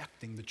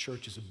affecting the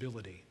church's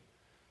ability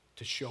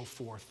to show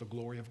forth the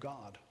glory of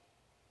God.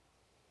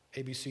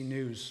 ABC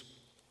News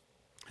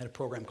had a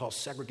program called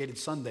Segregated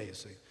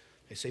Sundays.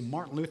 They say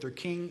Martin Luther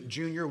King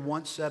Jr.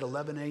 once said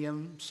 11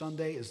 a.m.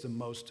 Sunday is the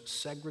most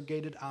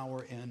segregated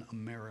hour in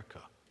America.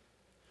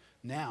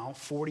 Now,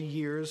 40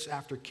 years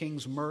after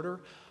King's murder,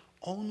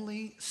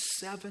 only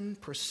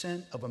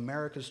 7% of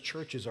America's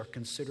churches are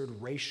considered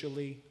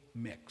racially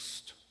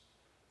mixed.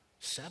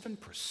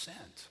 7%?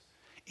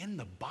 In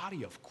the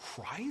body of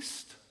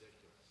Christ?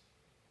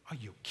 Are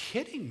you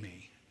kidding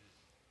me?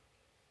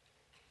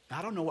 Now,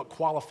 I don't know what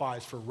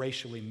qualifies for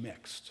racially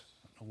mixed.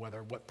 I don't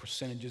know what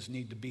percentages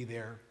need to be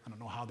there. I don't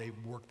know how they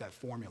work that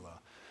formula.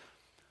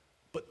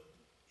 But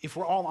if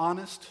we're all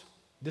honest,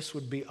 this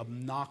would be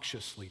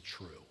obnoxiously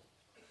true.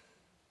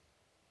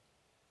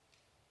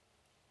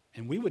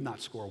 And we would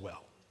not score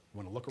well. You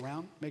want to look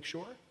around, make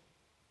sure?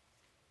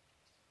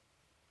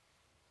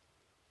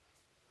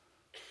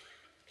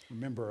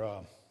 Remember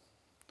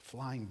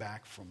flying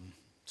back from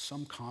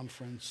some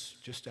conference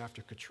just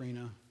after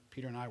Katrina.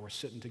 Peter and I were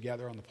sitting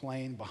together on the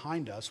plane.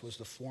 Behind us was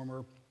the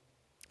former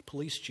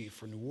police chief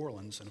for New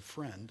Orleans and a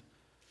friend.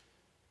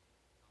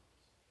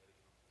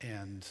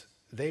 And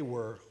they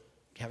were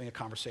having a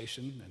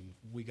conversation, and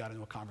we got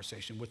into a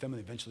conversation with them,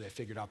 and eventually they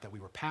figured out that we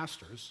were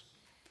pastors,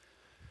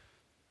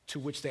 to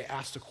which they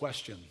asked a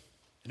question.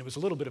 And it was a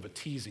little bit of a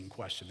teasing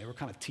question. They were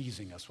kind of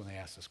teasing us when they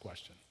asked this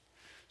question.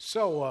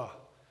 So,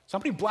 how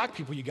many black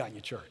people you got in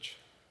your church?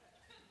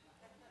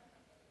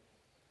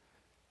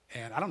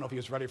 And I don't know if he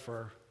was ready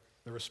for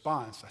the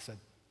response. I said,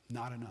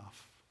 not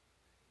enough.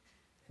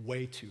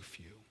 Way too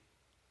few.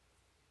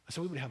 I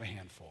said, we would have a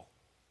handful,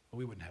 but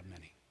we wouldn't have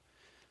many.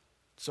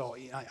 So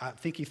I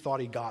think he thought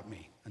he got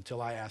me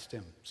until I asked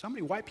him, so how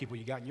many white people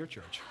you got in your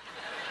church?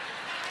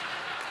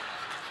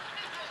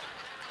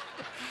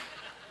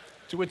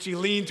 To which he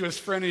leaned to his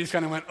friend and he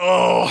kind of went,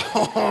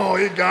 oh,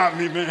 he got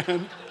me,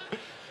 man.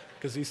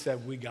 Because he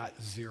said, we got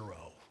 0.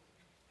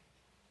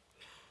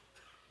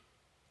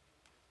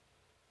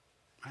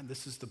 Right?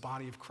 This is the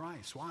body of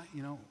Christ.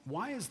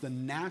 Why is the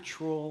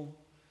natural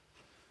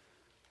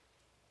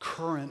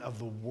current of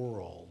the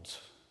world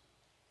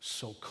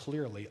so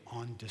clearly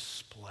on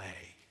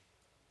display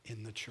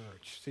in the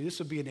church? See, this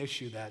would be an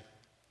issue that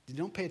you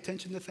don't pay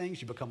attention to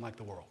things, you become like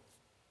the world.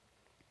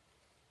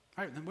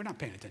 Right? We're not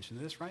paying attention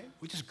to this, right?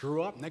 We just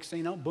grew up. Next thing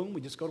you know, boom,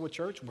 we just go to a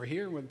church and we're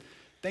here when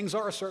things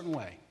are a certain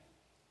way.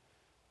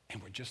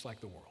 And we're just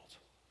like the world.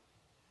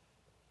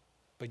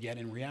 But yet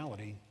in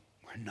reality,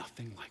 we're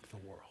nothing like the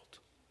world.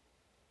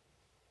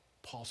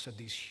 Paul said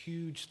these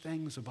huge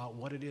things about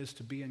what it is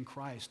to be in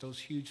Christ. Those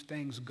huge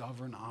things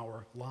govern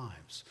our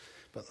lives.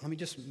 But let me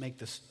just make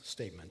this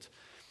statement.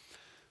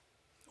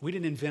 We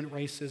didn't invent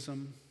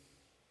racism.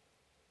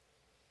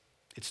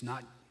 It's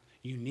not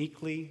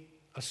uniquely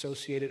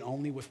associated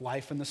only with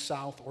life in the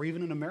South or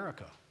even in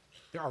America.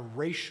 There are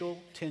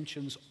racial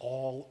tensions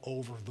all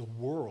over the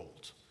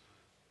world.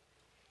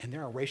 And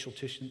there are racial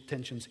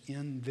tensions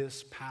in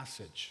this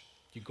passage.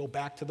 You go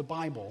back to the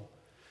Bible,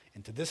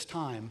 and to this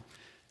time,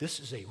 this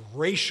is a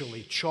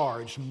racially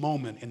charged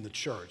moment in the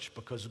church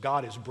because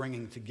God is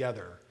bringing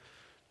together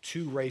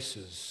two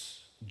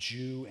races,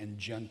 Jew and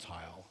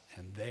Gentile,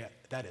 and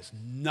that is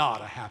not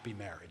a happy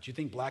marriage. You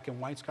think black and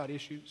white's got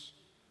issues?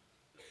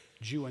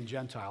 Jew and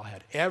Gentile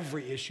had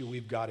every issue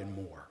we've got and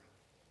more.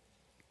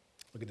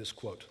 Look at this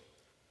quote.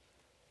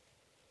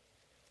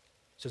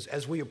 It says,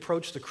 as we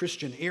approach the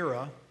Christian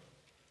era,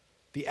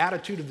 the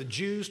attitude of the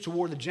Jews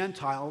toward the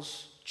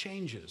Gentiles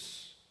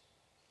changes.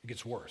 It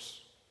gets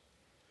worse.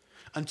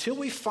 Until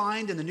we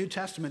find in the New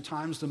Testament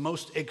times the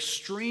most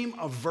extreme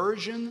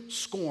aversion,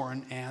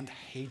 scorn, and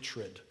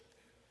hatred.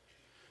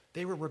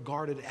 They were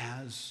regarded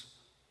as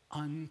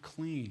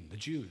unclean. The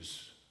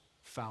Jews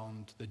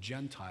found the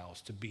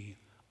Gentiles to be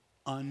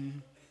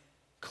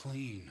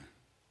unclean.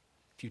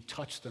 If you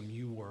touched them,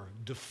 you were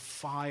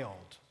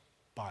defiled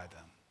by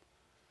them.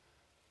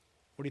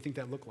 What do you think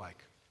that looked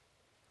like?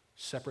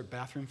 Separate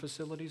bathroom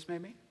facilities,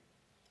 maybe?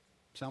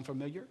 Sound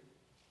familiar?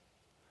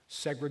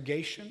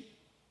 Segregation?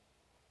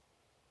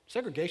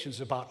 Segregation is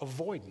about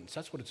avoidance.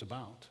 That's what it's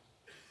about.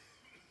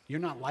 You're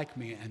not like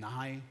me, and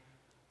I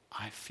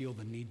feel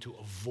the need to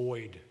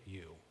avoid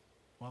you.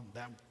 Well,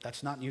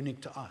 that's not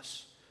unique to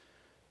us.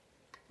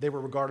 They were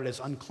regarded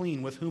as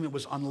unclean, with whom it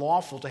was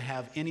unlawful to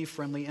have any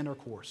friendly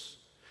intercourse.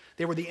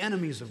 They were the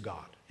enemies of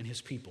God and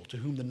his people, to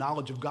whom the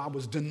knowledge of God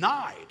was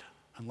denied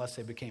unless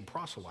they became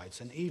proselytes.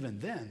 And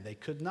even then, they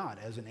could not,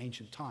 as in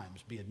ancient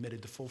times, be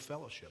admitted to full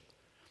fellowship.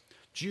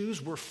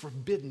 Jews were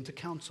forbidden to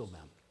counsel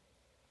them.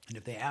 And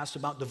if they asked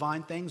about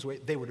divine things,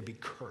 they were to be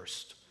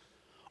cursed.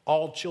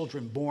 All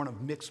children born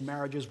of mixed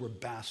marriages were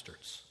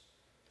bastards.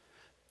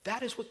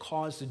 That is what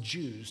caused the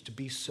Jews to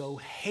be so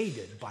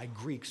hated by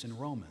Greeks and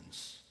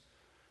Romans,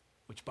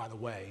 which, by the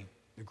way,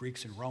 the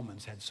Greeks and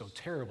Romans had so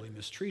terribly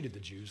mistreated the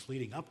Jews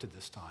leading up to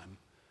this time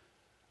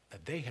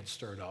that they had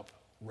stirred up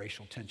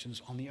racial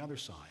tensions on the other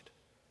side.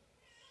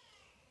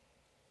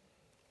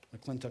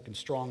 McClintock and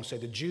Strong say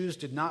the Jews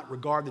did not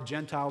regard the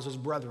Gentiles as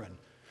brethren,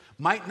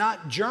 might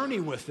not journey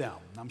with them.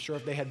 I'm sure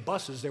if they had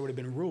buses, there would have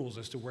been rules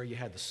as to where you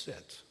had to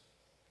sit.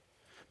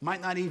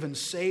 Might not even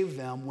save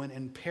them when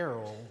in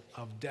peril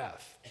of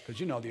death. Because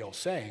you know the old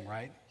saying,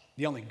 right?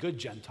 The only good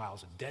Gentile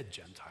is a dead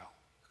Gentile.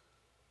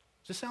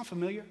 Does this sound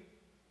familiar?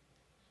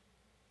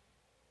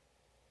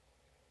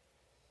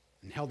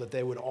 And held that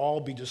they would all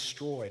be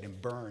destroyed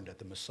and burned at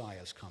the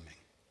Messiah's coming.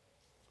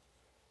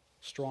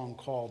 Strong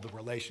called the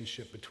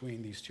relationship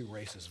between these two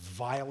races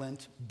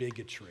violent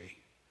bigotry.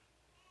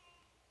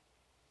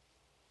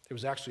 There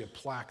was actually a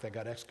plaque that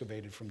got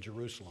excavated from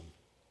Jerusalem.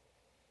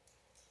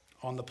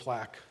 On the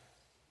plaque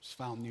was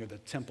found near the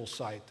temple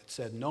site that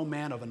said, no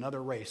man of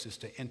another race is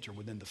to enter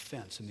within the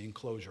fence and the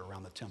enclosure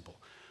around the temple.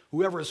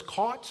 Whoever is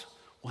caught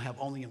will have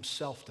only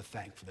himself to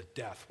thank for the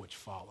death which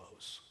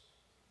follows.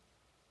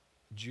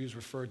 The Jews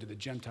referred to the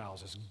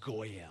Gentiles as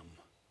goyim.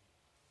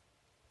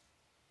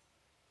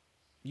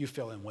 You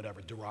fill in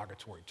whatever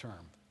derogatory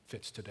term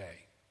fits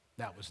today.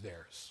 That was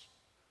theirs.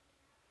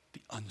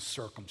 The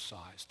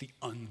uncircumcised, the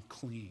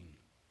unclean.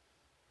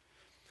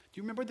 Do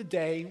you remember the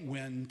day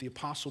when the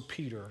Apostle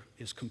Peter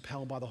is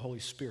compelled by the Holy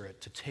Spirit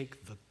to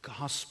take the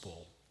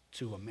gospel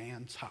to a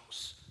man's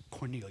house,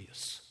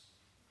 Cornelius?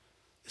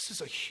 This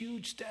is a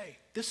huge day.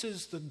 This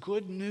is the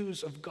good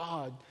news of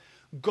God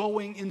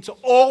going into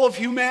all of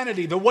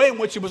humanity, the way in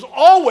which it was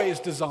always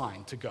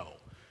designed to go.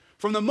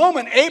 From the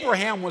moment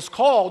Abraham was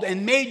called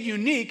and made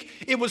unique,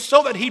 it was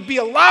so that he'd be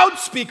a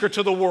loudspeaker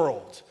to the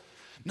world,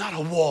 not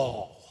a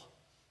wall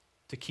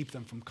to keep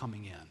them from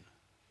coming in.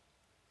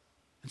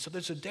 And so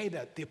there's a day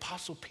that the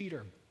Apostle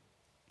Peter,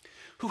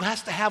 who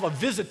has to have a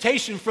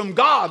visitation from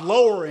God,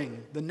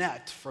 lowering the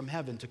net from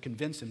heaven to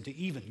convince him to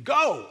even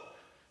go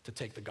to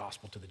take the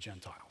gospel to the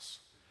Gentiles.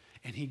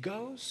 And he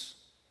goes,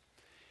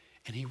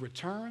 and he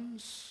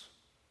returns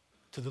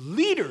to the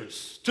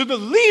leaders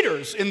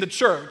in the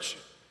church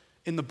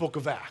in the book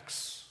of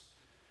Acts.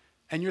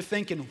 And you're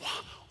thinking,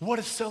 what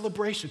a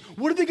celebration.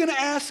 What are they going to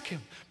ask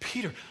him?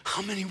 Peter,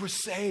 how many were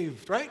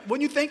saved, right?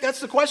 Wouldn't you think that's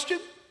the question?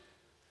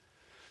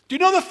 Do you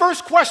know the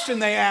first question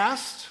they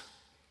asked?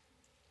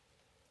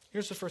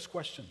 Here's the first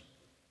question.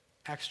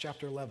 Acts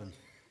chapter 11,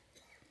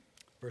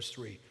 verse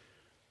 3.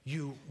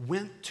 You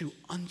went to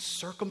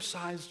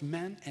uncircumcised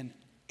men and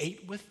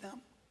ate with them?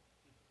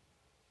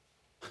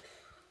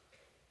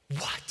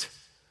 What?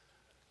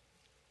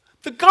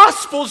 The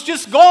gospel's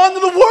just gone to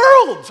the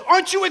world.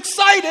 Aren't you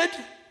excited?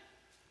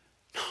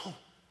 No.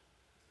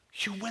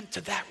 You went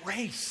to that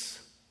race.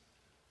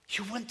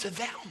 You went to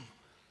them.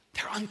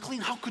 They're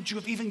unclean. How could you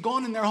have even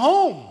gone in their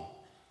home?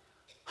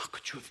 How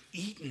could you have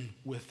eaten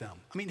with them?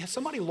 I mean, has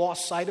somebody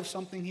lost sight of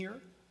something here?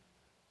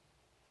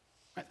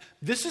 Right.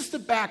 This is the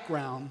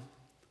background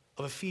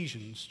of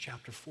Ephesians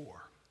chapter 4.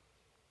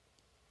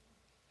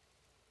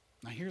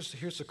 Now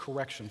here's a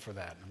correction for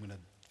that. I'm going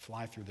to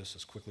fly through this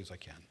as quickly as I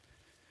can.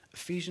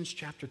 Ephesians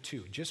chapter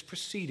 2, just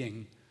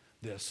preceding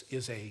this,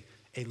 is a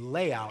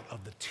layout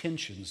of the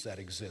tensions that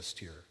exist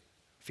here.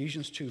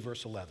 Ephesians 2,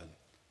 verse 11.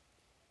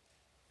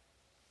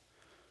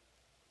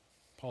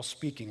 Paul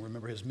speaking,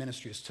 remember his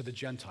ministry is to the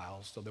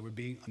Gentiles, though there would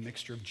be a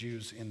mixture of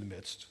Jews in the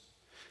midst.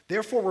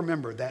 Therefore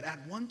remember that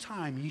at one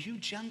time you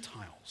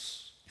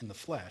Gentiles in the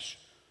flesh,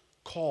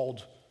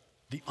 called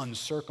the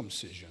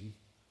uncircumcision,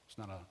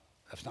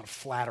 that's not a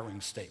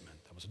flattering statement.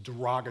 That was a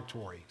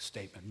derogatory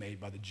statement made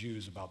by the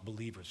Jews about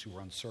believers who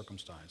were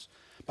uncircumcised,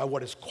 by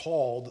what is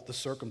called the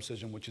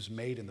circumcision, which is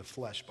made in the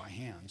flesh by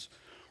hands.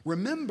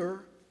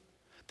 Remember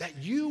that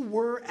you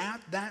were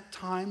at that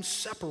time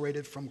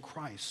separated from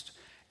Christ,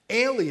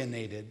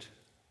 alienated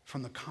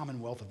from the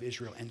commonwealth of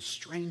Israel, and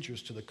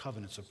strangers to the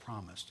covenants of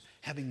promise,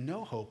 having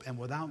no hope and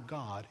without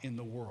God in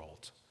the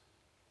world.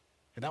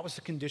 And that's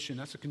the condition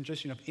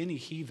of any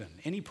heathen,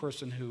 any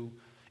person who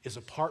is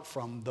apart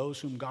from those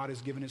whom God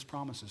has given his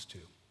promises to.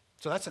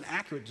 So that's an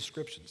accurate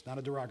description. It's not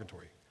a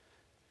derogatory.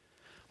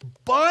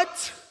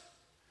 But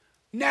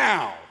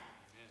now,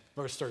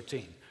 verse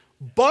 13,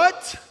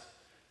 but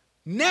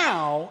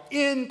now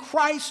in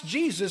Christ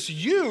Jesus,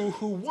 you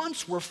who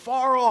once were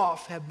far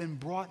off have been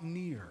brought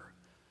near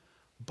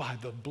by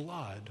the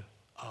blood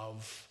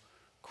of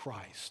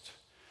Christ.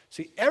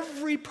 See,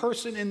 every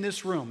person in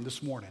this room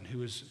this morning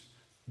who has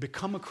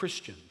become a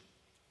Christian,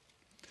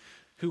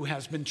 who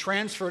has been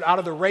transferred out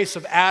of the race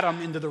of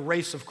Adam into the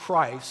race of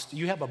Christ,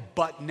 you have a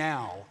but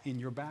now in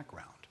your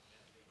background.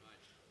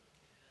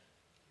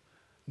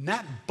 And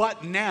that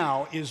but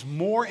now is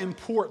more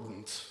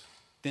important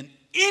than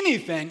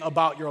anything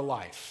about your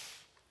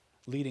life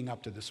leading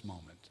up to this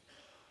moment,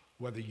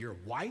 whether you're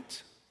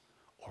white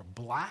or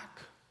black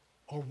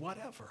or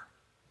whatever.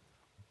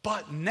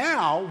 But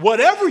now,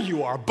 whatever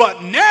you are,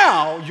 but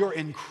now you're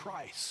in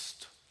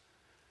Christ,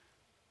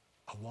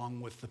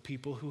 along with the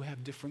people who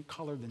have different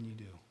color than you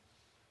do.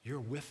 You're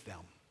with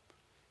them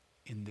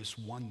in this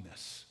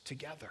oneness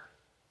together.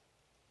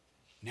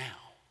 Now,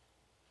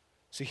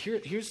 see,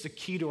 here's the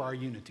key to our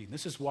unity.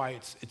 This is why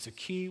it's a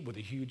key with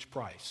a huge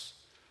price.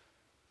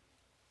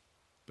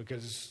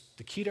 Because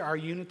the key to our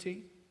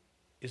unity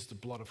is the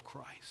blood of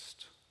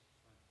Christ.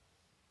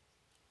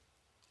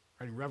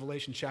 Right, in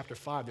Revelation chapter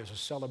 5, there's a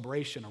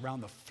celebration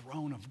around the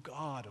throne of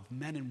God of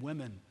men and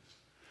women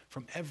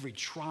from every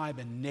tribe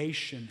and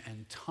nation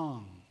and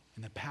tongue.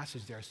 And the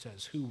passage there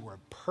says, who were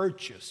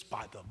purchased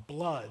by the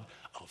blood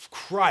of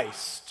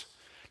Christ.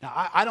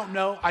 Now, I don't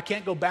know, I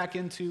can't go back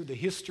into the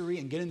history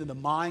and get into the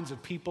minds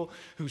of people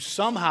who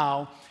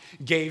somehow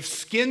gave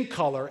skin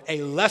color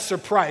a lesser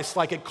price,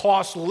 like it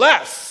cost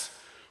less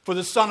for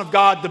the Son of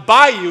God to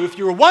buy you if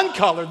you were one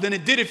color than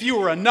it did if you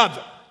were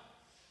another.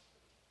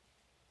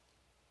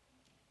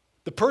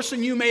 The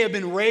person you may have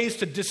been raised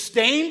to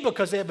disdain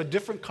because they have a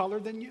different color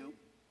than you,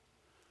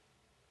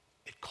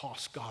 it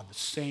cost God the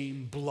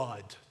same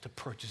blood to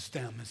purchase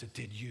them as it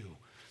did you.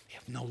 They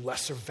have no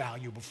lesser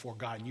value before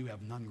God, and you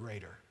have none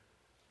greater.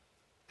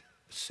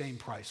 The same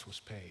price was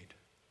paid.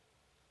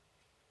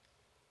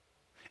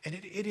 And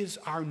it is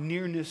our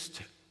nearness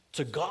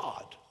to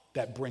God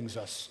that brings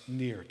us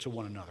near to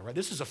one another. Right?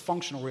 This is a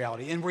functional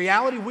reality. In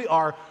reality, we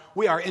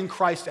are in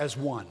Christ as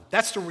one.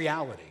 That's the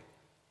reality.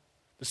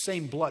 The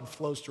same blood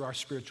flows through our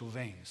spiritual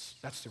veins.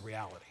 That's the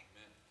reality.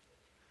 Amen.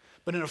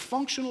 But in a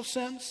functional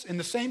sense, in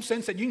the same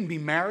sense that you can be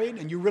married,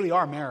 and you really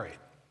are married,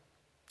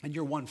 and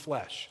you're one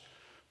flesh,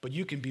 but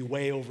you can be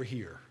way over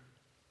here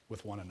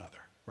with one another,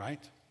 right?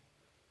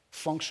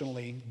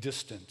 Functionally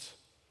distant.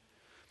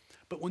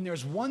 But when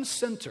there's one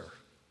center,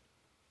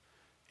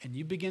 and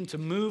you begin to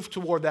move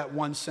toward that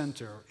one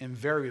center,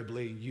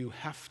 invariably you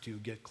have to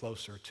get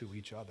closer to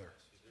each other.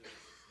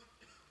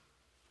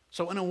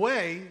 So in a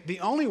way,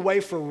 the only way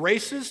for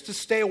races to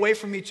stay away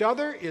from each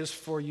other is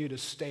for you to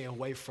stay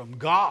away from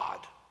God.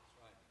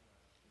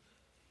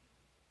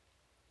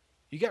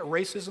 You got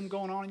racism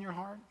going on in your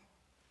heart?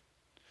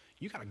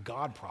 You got a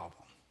God problem.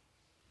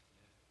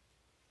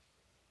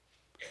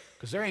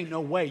 Because there ain't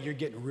no way you're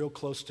getting real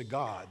close to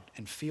God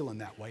and feeling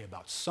that way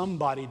about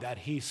somebody that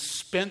he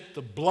spent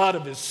the blood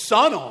of his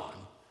son on.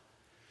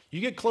 You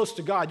get close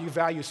to God, your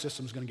value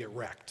system's going to get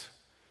wrecked.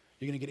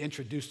 You're going to get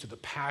introduced to the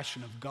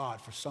passion of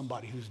God for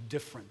somebody who's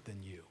different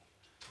than you.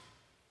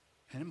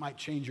 And it might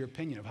change your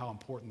opinion of how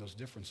important those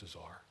differences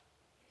are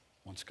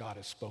once God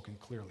has spoken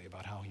clearly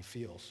about how he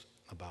feels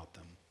about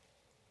them.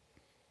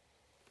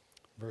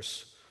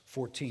 Verse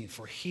 14,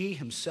 for he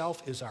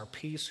himself is our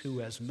peace, who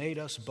has made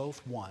us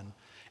both one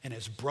and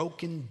has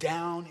broken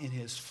down in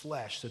his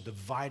flesh the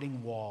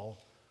dividing wall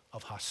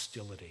of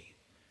hostility.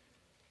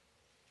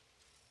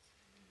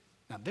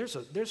 Now, there's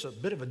a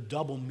bit of a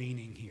double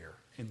meaning here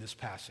in this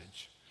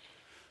passage.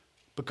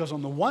 Because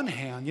on the one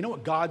hand, you know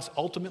what God's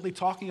ultimately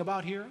talking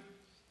about here?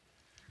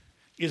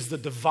 Is the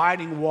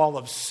dividing wall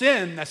of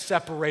sin that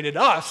separated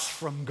us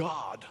from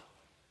God.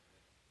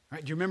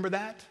 Right? Do you remember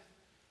that?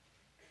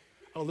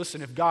 Oh,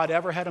 listen, if God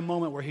ever had a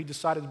moment where he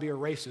decided to be a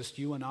racist,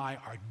 you and I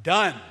are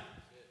done.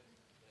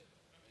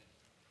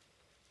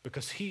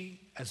 Because he,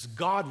 as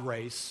God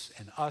race,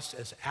 and us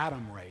as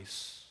Adam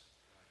race,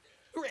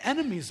 we're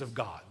enemies of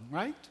God,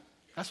 right?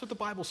 That's what the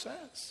Bible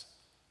says.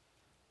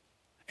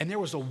 And there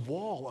was a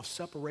wall of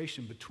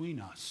separation between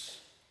us.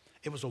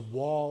 It was a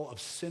wall of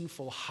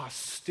sinful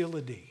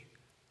hostility.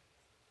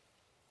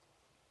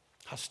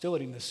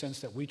 Hostility in the sense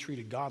that we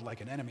treated God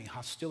like an enemy.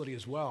 Hostility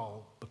as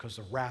well because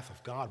the wrath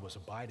of God was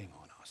abiding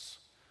on us.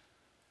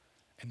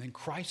 And then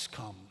Christ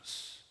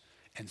comes,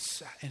 and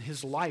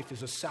his life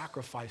is a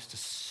sacrifice to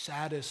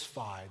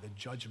satisfy the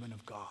judgment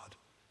of God.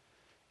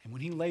 And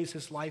when he lays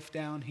his life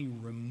down, he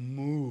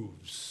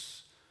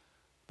removes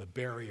the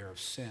barrier of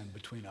sin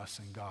between us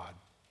and God.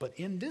 But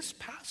in this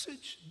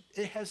passage,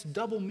 it has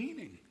double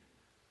meaning.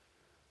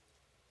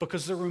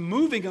 Because the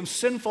removing of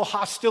sinful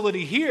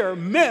hostility here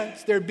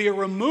meant there'd be a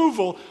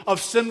removal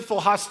of sinful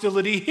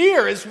hostility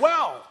here as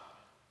well.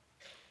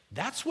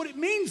 That's what it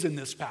means in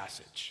this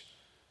passage.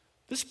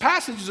 This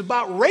passage is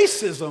about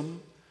racism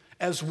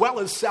as well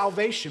as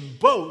salvation.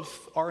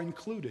 Both are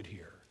included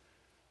here.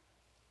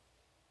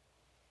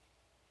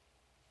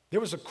 There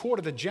was a court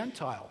of the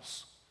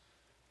Gentiles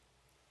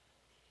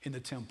in the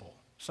temple.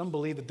 Some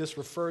believe that this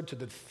referred to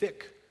the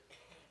thick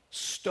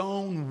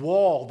stone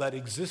wall that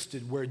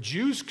existed where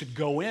Jews could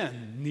go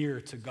in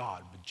near to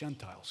God, but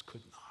Gentiles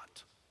could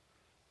not.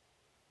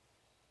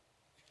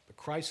 But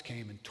Christ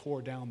came and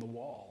tore down the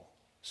wall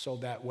so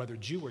that whether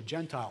Jew or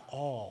Gentile,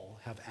 all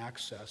have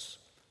access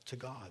to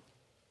God.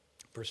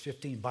 Verse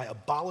 15, by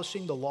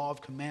abolishing the law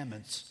of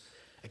commandments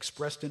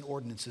expressed in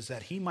ordinances,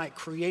 that he might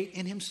create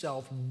in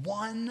himself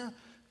one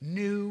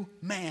new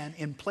man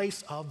in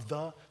place of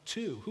the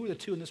two. Who are the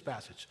two in this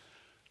passage?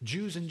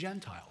 Jews and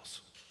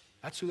Gentiles.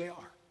 That's who they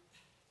are.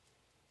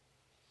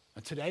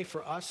 And today,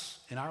 for us,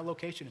 in our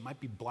location, it might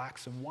be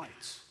blacks and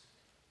whites.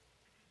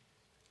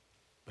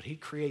 But he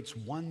creates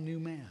one new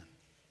man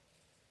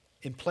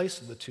in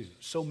place of the two,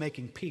 so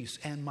making peace,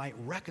 and might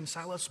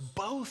reconcile us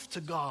both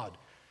to God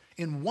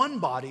in one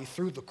body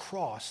through the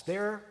cross,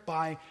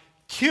 thereby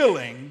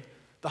killing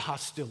the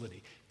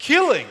hostility.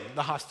 Killing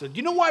the hostility. Do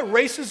you know why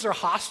races are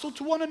hostile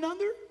to one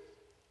another?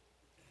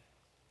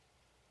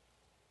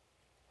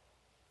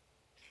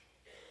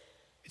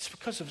 It's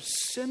because of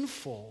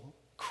sinful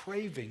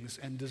cravings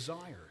and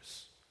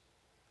desires.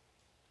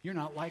 You're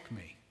not like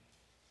me.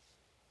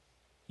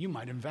 You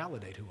might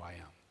invalidate who I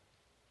am.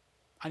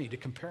 I need to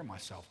compare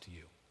myself to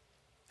you.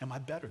 Am I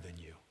better than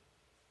you?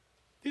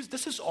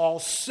 This is all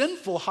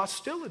sinful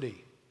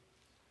hostility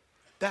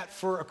that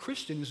for a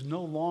Christian is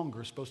no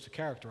longer supposed to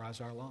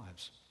characterize our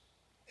lives.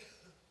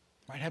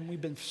 Right? Haven't we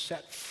been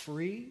set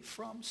free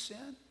from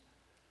sin?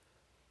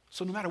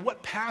 So no matter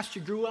what past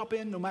you grew up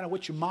in, no matter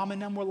what your mom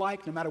and them were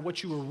like, no matter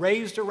what you were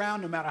raised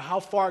around, no matter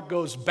how far it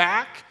goes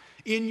back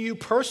in you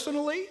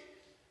personally,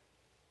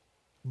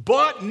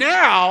 but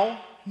now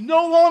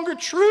no longer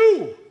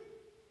true.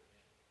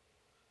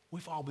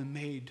 We've all been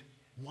made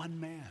one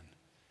man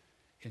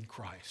in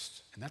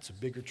Christ. And that's a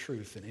bigger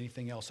truth than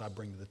anything else I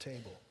bring to the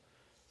table.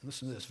 And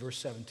listen to this, verse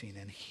 17.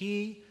 And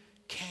he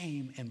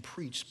came and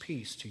preached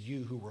peace to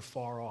you who were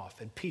far off,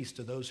 and peace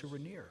to those who were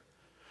near.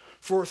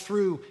 For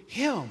through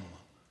him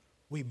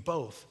we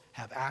both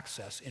have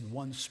access in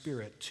one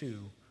spirit to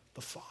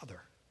the Father.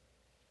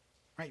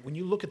 Right? When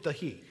you look at the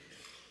he,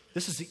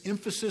 this is the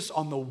emphasis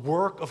on the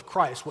work of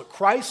Christ. What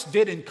Christ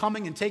did in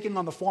coming and taking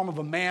on the form of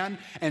a man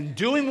and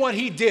doing what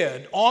he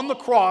did on the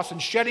cross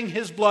and shedding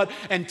his blood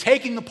and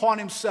taking upon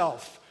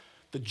himself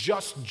the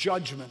just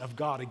judgment of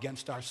God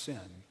against our sin.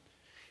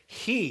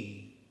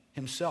 He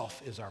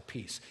himself is our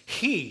peace.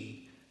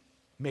 He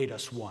made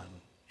us one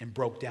and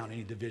broke down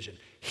any division.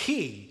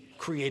 He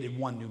created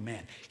one new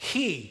man.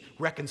 He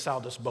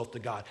reconciled us both to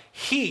God.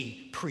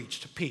 He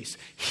preached peace.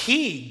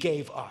 He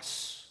gave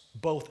us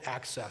both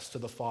access to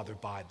the Father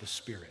by the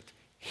Spirit.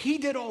 He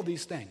did all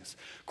these things.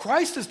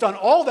 Christ has done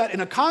all that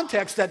in a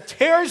context that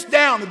tears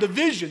down the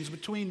divisions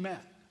between men.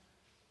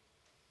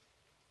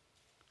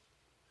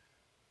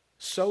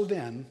 So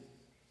then,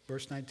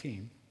 verse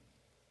 19,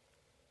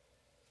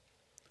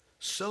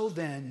 so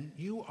then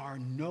you are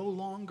no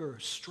longer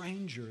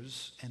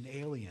strangers and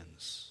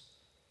aliens,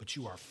 but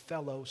you are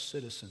fellow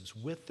citizens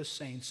with the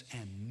saints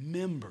and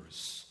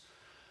members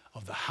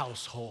of the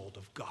household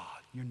of God.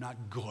 You're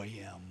not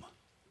goyim.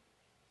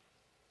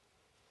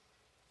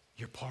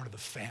 You're part of the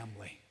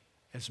family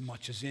as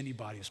much as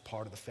anybody is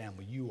part of the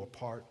family. You are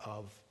part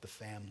of the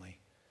family.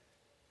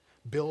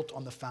 Built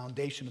on the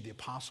foundation of the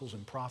apostles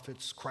and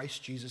prophets,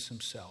 Christ Jesus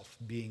himself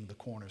being the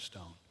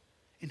cornerstone,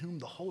 in whom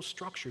the whole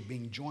structure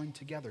being joined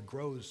together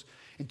grows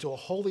into a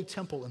holy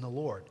temple in the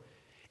Lord.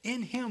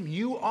 In him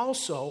you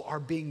also are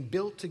being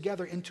built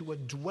together into a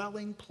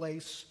dwelling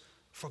place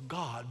for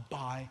God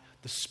by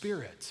the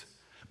Spirit.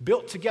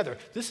 Built together.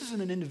 This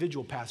isn't an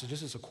individual passage,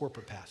 this is a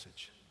corporate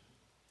passage.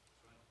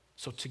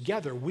 So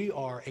together we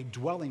are a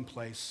dwelling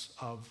place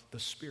of the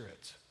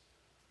Spirit.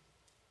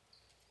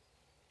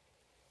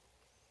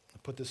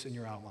 Put this in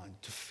your outline.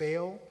 To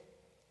fail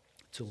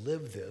to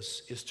live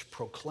this is to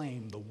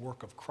proclaim the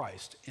work of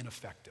Christ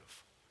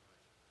ineffective.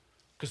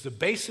 Because the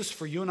basis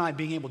for you and I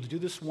being able to do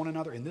this one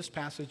another in this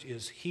passage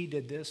is he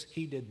did this,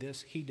 he did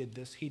this, he did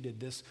this, he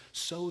did this.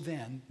 So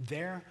then,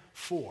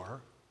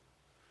 therefore,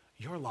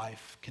 your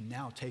life can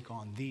now take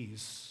on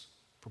these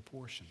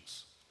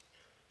proportions.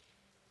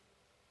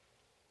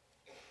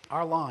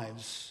 Our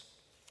lives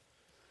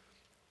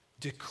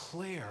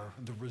declare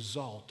the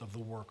result of the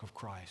work of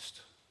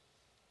Christ.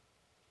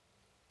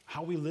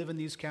 How we live in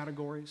these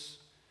categories,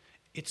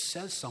 it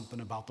says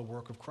something about the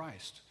work of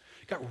Christ.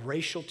 You've got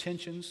racial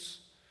tensions.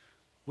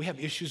 We have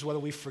issues whether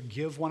we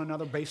forgive one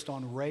another based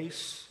on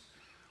race.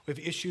 We have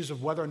issues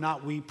of whether or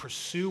not we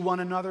pursue one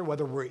another,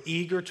 whether we're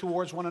eager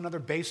towards one another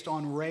based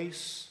on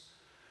race.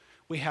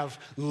 We have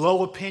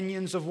low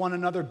opinions of one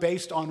another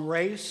based on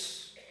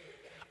race.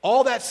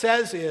 All that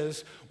says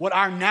is what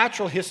our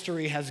natural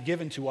history has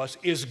given to us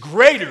is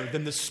greater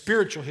than the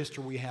spiritual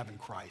history we have in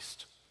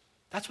Christ.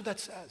 That's what that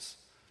says.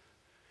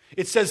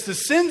 It says the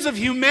sins of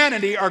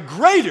humanity are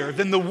greater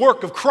than the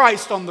work of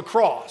Christ on the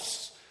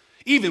cross.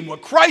 Even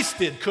what Christ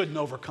did couldn't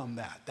overcome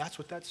that. That's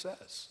what that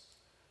says.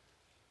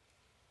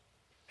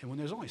 And when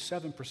there's only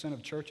 7%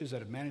 of churches that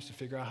have managed to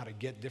figure out how to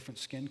get different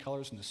skin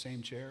colors in the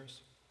same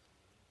chairs,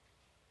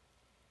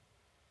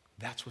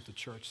 that's what the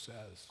church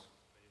says.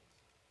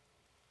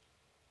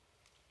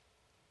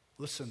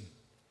 Listen,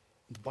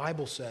 the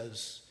Bible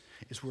says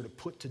is we're to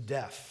put to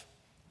death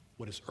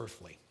what is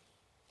earthly.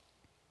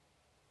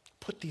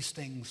 Put these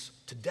things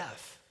to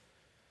death.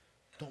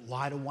 Don't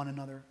lie to one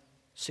another,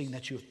 seeing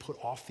that you have put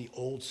off the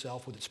old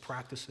self with its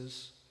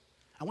practices.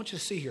 I want you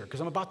to see here, because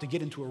I'm about to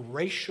get into a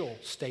racial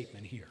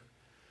statement here.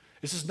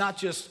 This is not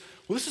just,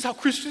 well, this is how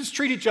Christians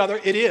treat each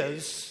other. It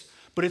is,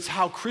 but it's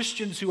how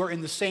Christians who are in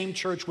the same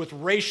church with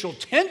racial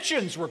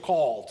tensions were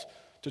called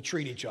to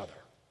treat each other.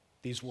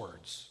 These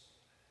words.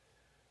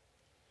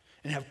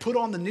 And have put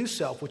on the new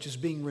self, which is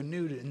being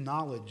renewed in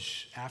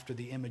knowledge after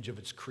the image of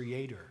its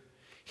creator.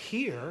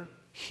 Here,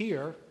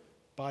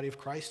 body of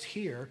Christ,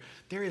 here,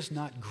 there is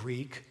not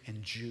Greek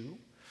and Jew,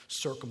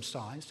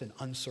 circumcised and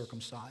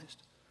uncircumcised,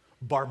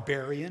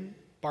 barbarian.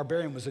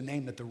 Barbarian was a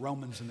name that the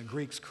Romans and the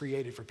Greeks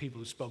created for people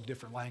who spoke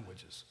different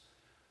languages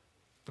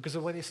because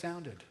of the way they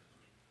sounded.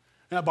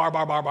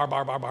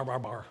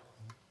 Bar.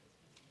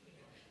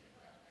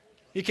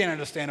 You can't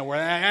understand a word.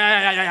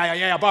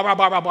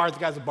 Bar. The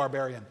guy's a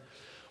barbarian.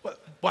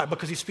 Why?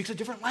 Because he speaks a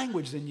different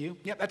language than you.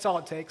 Yep, that's all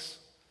it takes.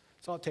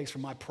 That's all it takes for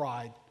my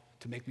pride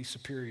to make me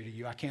superior to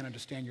you. I can't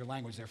understand your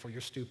language, therefore you're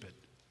stupid.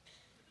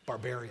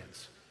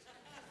 Barbarians.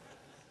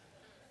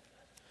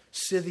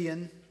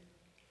 Scythian.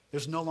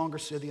 There's no longer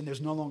Scythian.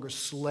 There's no longer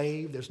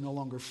slave. There's no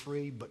longer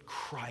free. But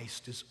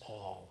Christ is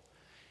all.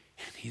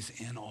 And he's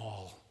in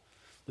all.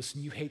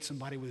 Listen, you hate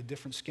somebody with a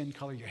different skin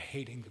color, you're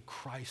hating the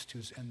Christ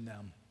who's in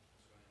them.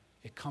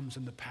 It comes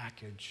in the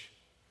package.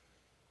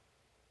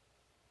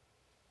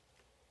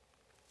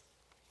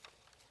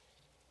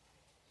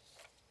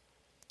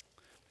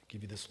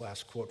 Give you this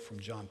last quote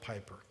from John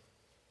Piper.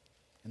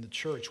 In the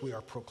church, we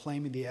are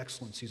proclaiming the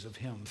excellencies of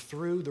him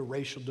through the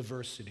racial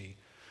diversity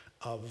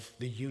of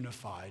the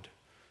unified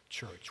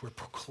church. We're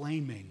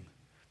proclaiming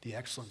the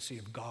excellency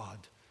of God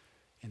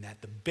in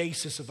that the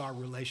basis of our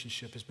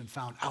relationship has been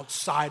found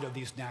outside of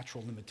these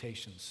natural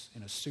limitations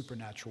in a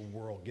supernatural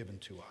world given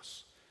to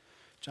us.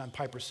 John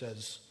Piper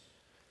says,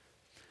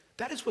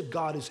 that is what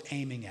God is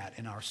aiming at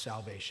in our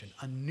salvation,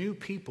 a new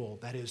people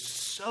that is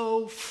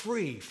so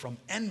free from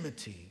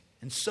enmity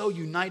and so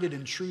united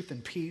in truth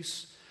and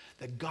peace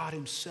that God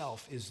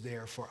himself is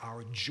there for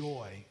our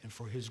joy and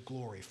for his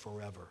glory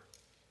forever.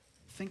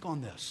 Think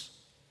on this.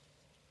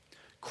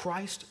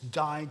 Christ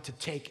died to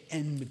take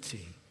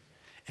enmity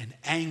and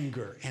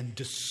anger and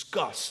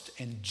disgust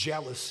and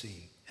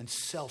jealousy and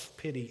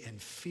self-pity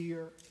and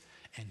fear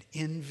and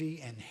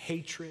envy and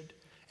hatred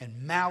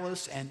and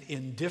malice and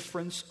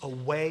indifference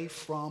away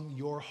from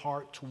your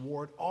heart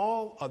toward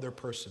all other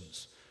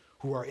persons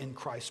who are in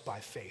Christ by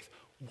faith,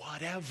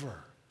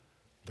 whatever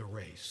the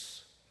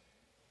race.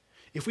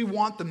 If we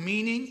want the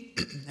meaning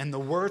and the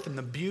worth and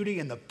the beauty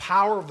and the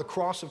power of the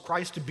cross of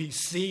Christ to be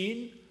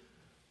seen,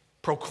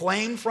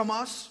 proclaimed from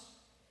us,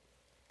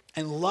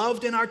 and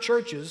loved in our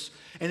churches,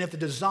 and if the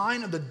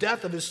design of the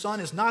death of his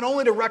son is not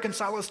only to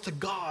reconcile us to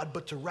God,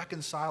 but to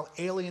reconcile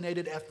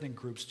alienated ethnic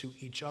groups to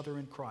each other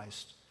in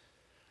Christ,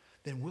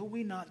 then will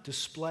we not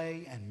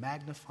display and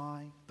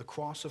magnify the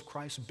cross of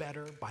Christ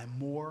better by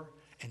more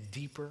and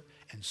deeper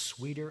and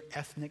sweeter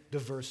ethnic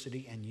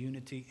diversity and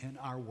unity in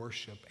our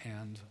worship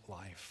and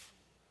life.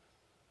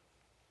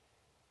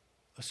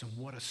 Listen,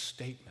 what a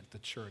statement the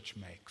church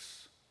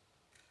makes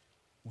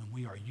when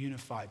we are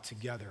unified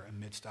together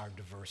amidst our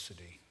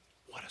diversity.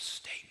 What a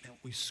statement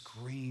we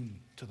scream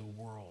to the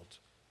world.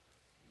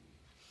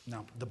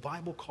 Now, the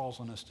Bible calls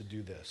on us to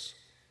do this,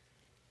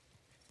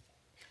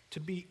 to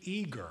be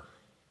eager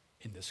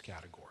in this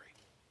category,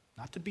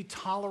 not to be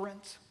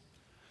tolerant,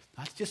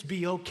 not to just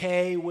be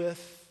okay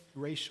with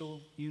racial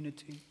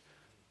unity,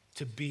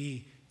 to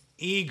be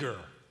eager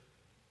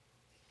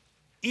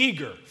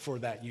for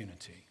that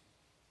unity.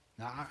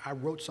 Now, I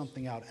wrote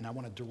something out, and I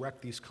want to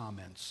direct these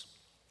comments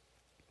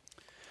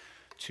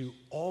to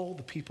all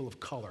the people of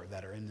color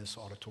that are in this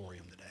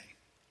auditorium today.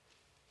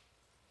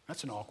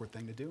 That's an awkward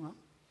thing to do, huh?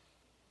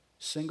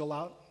 Single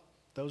out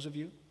those of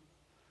you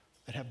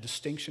that have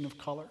distinction of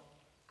color.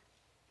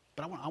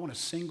 But I want to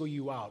single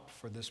you out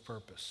for this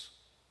purpose.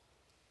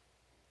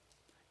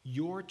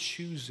 Your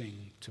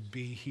choosing to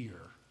be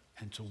here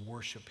and to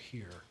worship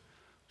here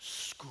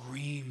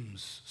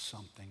screams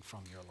something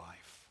from your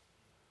life.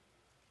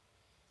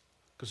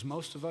 Because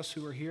most of us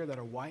who are here that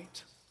are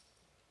white,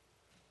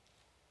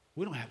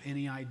 we don't have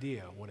any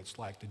idea what it's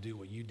like to do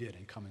what you did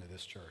in coming to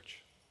this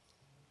church.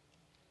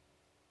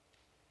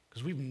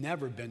 Because we've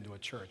never been to a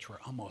church where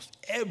almost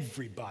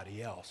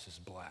everybody else is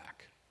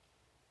black.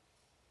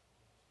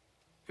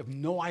 We have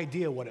no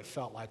idea what it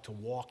felt like to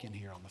walk in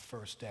here on the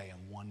first day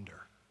and wonder,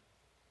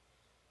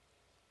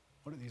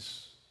 what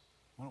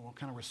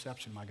kind of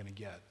reception am I going to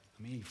get?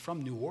 I mean, you're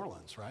from New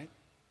Orleans, right?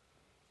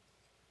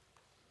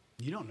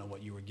 You don't know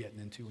what you were getting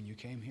into when you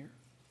came here.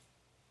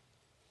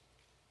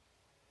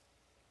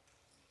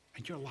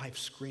 And your life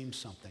screams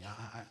something.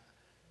 I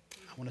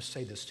want to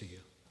say this to you.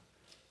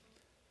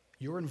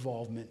 Your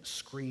involvement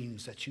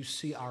screams that you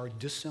see our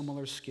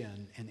dissimilar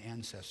skin and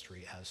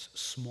ancestry as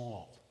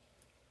small,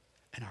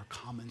 and our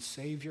common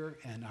Savior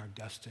and our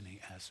destiny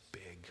as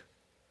big.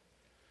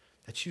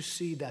 That you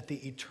see that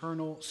the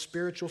eternal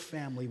spiritual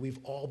family we've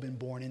all been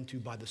born into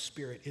by the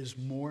Spirit is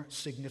more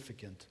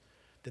significant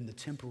than the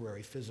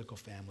temporary physical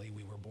family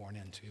we were born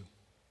into.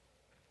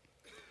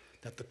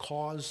 That the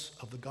cause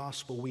of the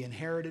gospel we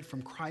inherited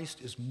from Christ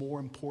is more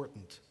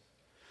important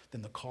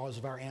than the cause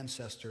of our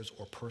ancestors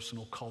or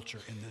personal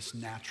culture in this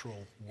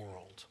natural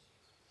world.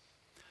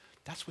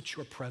 That's what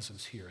your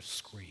presence here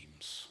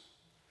screams.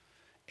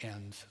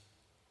 And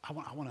I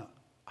want to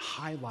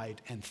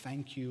highlight and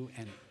thank you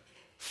and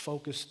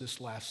focus this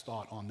last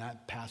thought on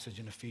that passage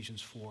in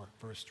Ephesians 4,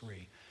 verse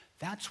 3.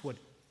 That's what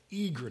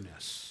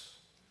eagerness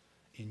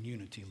in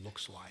unity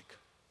looks like.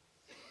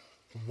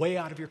 Way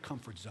out of your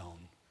comfort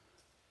zone,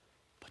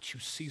 but you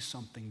see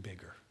something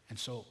bigger. And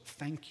so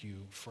thank you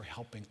for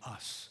helping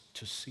us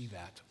to see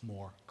that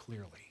more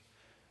clearly.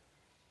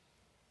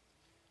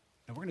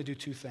 Now we're going to do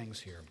two things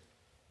here.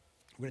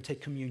 We're going to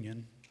take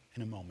communion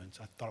in a moment.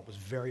 I thought it was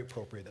very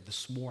appropriate that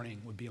this morning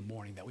would be a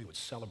morning that we would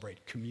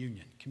celebrate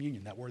communion.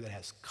 Communion, that word that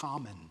has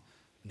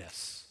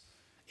commonness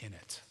in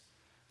it.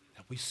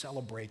 That we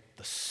celebrate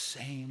the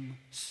same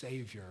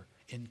Savior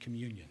in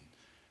communion,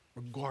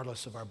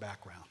 regardless of our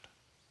background.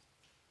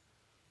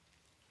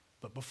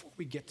 But before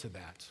we get to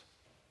that,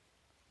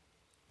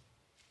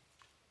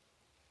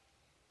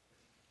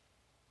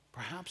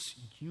 perhaps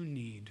you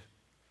need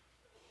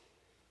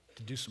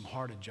to do some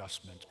heart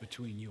adjustments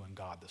between you and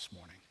God this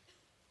morning.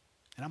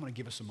 And I'm going to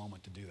give us a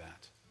moment to do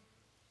that.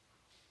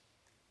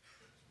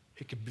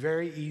 It could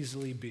very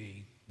easily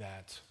be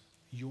that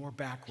your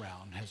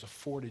background has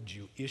afforded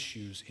you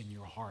issues in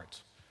your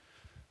heart,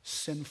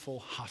 sinful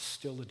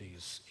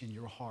hostilities in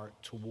your heart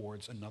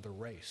towards another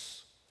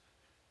race.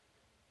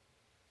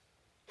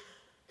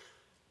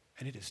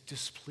 And it is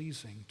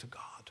displeasing to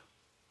God.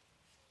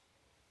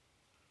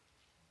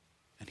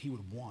 And he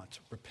would want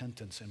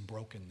repentance and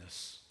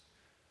brokenness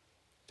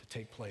to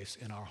take place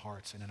in our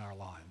hearts and in our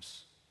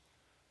lives,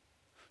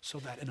 so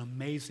that an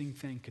amazing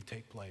thing could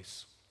take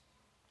place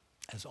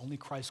as only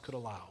Christ could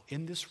allow.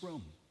 In this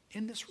room,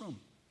 wouldn't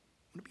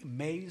it be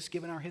amazed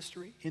given our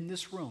history? In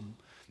this room,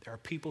 there are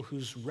people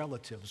whose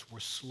relatives were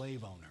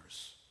slave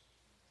owners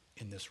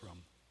in this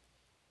room.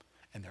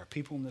 And there are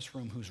people in this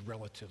room whose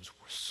relatives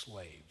were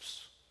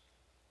slaves.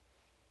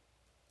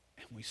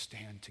 And we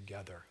stand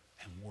together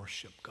and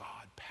worship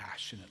God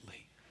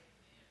passionately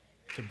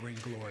to bring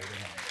glory to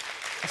him.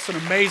 That's an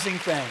amazing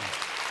thing.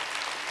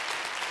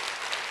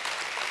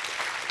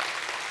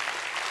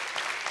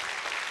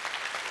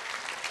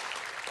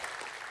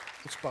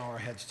 Let's bow our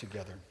heads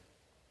together.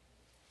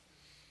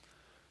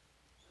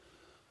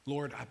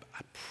 Lord, I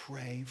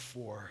pray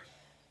for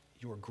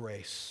your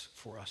grace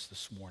for us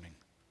this morning.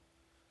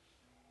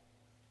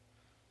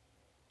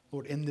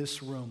 Lord, in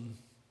this room,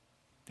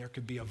 there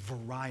could be a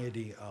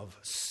variety of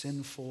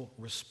sinful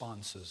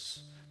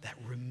responses that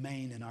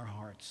remain in our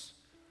hearts.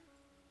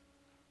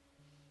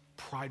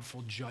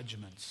 Prideful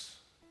judgments,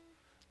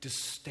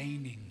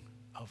 disdaining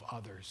of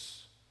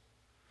others,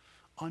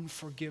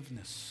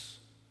 unforgiveness,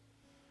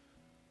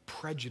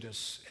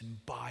 prejudice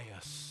and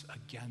bias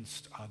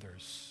against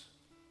others.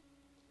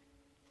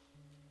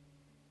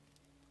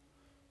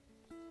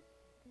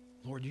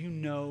 Lord, you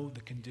know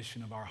the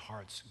condition of our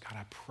hearts. God,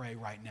 I pray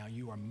right now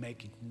you are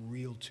making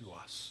real to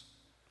us.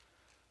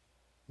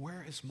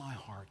 Where is my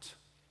heart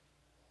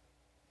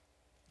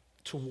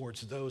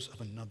towards those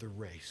of another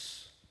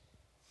race?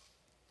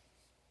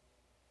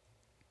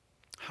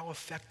 How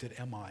affected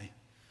am I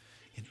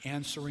in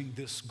answering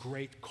this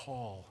great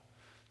call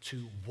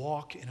to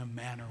walk in a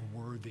manner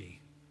worthy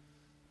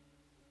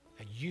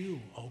that you,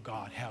 oh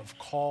God, have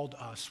called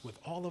us with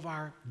all of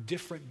our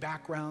different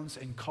backgrounds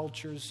and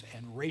cultures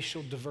and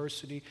racial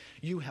diversity.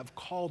 You have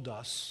called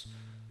us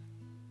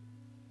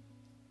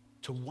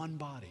to one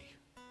body,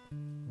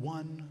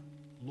 one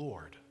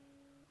Lord,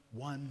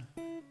 one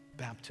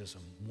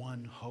baptism,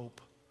 one hope,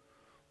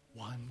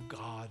 one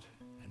God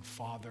and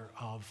Father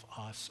of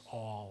us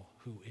all,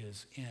 who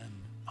is in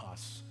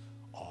us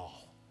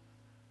all.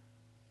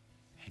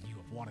 And you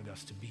have wanted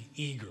us to be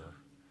eager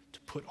to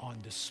put on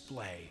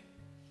display.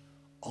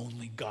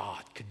 Only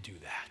God could do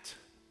that.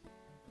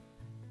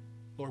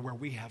 Lord, where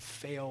we have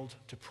failed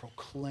to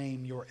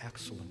proclaim your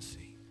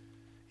excellency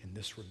in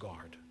this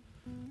regard,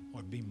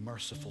 Lord, be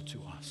merciful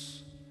to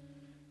us.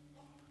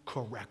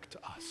 Correct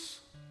us.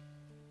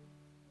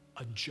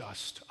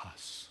 Adjust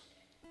us.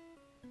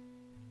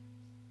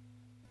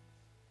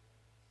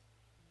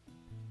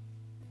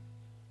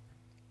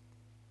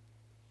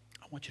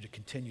 I want you to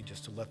continue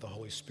just to let the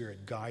Holy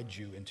Spirit guide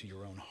you into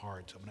your own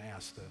heart. I'm going to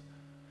ask the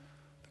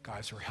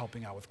guys who are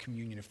helping out with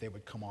communion if they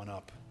would come on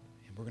up,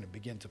 and we're going to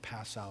begin to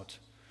pass out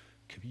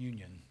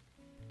communion.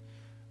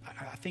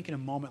 I think in a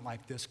moment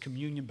like this,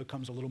 communion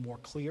becomes a little more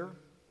clear,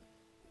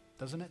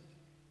 doesn't it?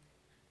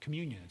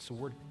 Communion, it's the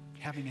word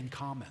having in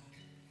common.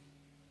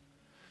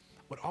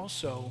 What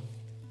also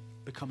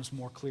becomes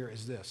more clear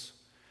is this: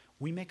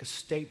 we make a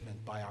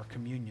statement by our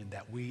communion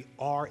that we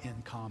are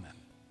in common.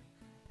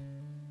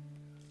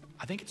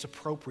 I think it's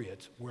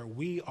appropriate where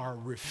we are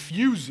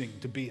refusing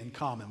to be in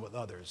common with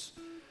others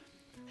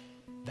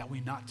that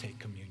we not take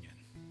communion.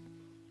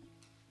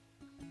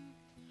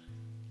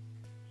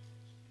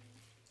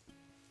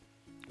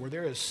 Where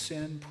there is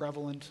sin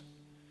prevalent,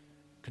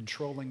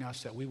 controlling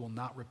us that we will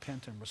not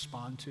repent and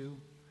respond to,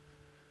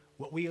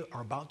 what we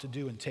are about to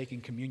do in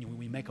taking communion,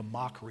 we make a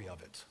mockery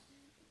of it.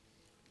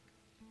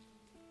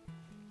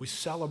 We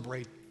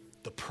celebrate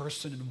the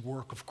person and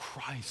work of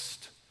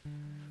Christ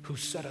who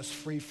set us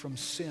free from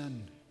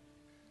sin.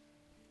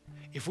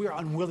 If we are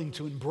unwilling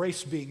to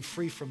embrace being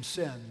free from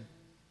sin,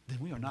 then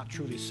we are not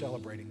truly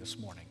celebrating this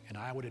morning. And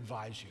I would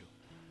advise you,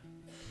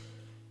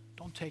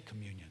 don't take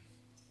communion.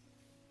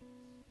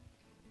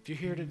 If you're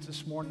here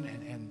this morning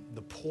and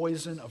the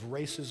poison of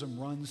racism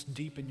runs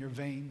deep in your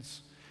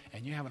veins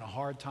and you're having a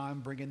hard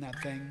time bringing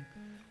that thing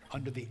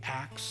under the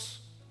axe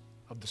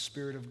of the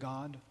Spirit of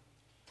God,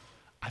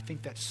 I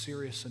think that's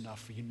serious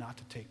enough for you not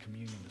to take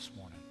communion this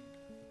morning.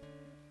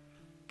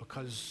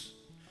 Because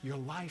your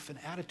life and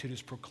attitude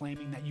is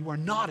proclaiming that you are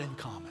not in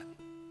common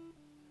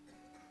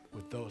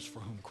with those for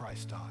whom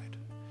Christ died.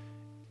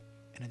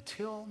 And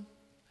until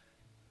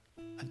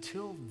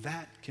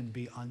that can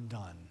be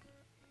undone,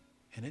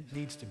 and it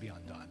needs to be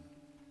undone,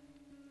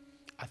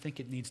 I think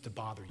it needs to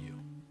bother you.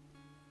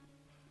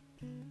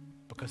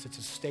 Because it's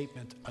a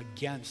statement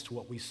against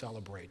what we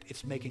celebrate.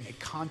 It's making a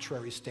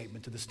contrary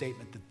statement to the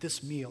statement that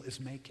this meal is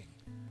making.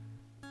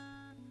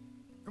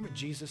 Remember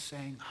Jesus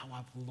saying, how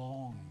I've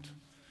longed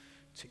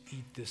to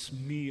eat this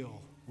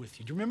meal with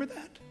you. Do you remember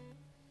that?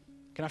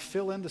 Can I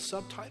fill in the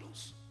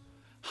subtitles?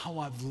 How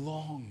I've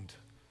longed,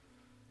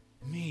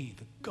 me,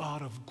 the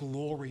God of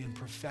glory and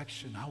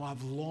perfection, how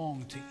I've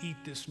longed to eat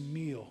this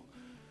meal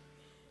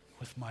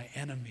with my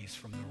enemies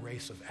from the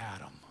race of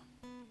Adam.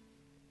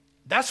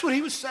 That's what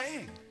he was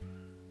saying.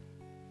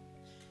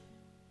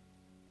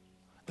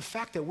 The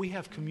fact that we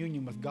have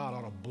communion with God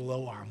ought to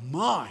blow our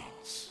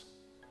minds.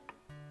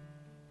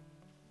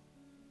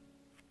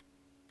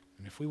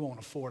 And if we won't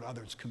afford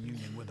others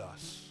communion with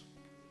us,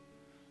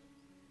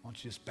 why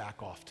don't you just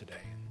back off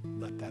today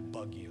and let that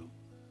bug you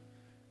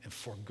and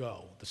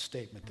forego the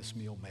statement this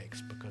meal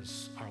makes,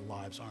 because our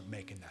lives aren't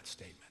making that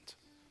statement.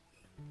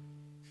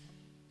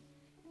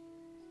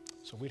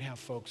 So we'd have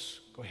folks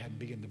go ahead and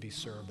begin to be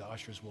served. The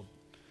ushers will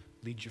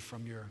lead you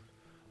from your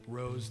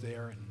rows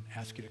there and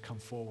ask you to come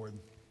forward.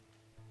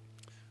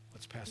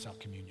 Let's pass out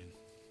communion.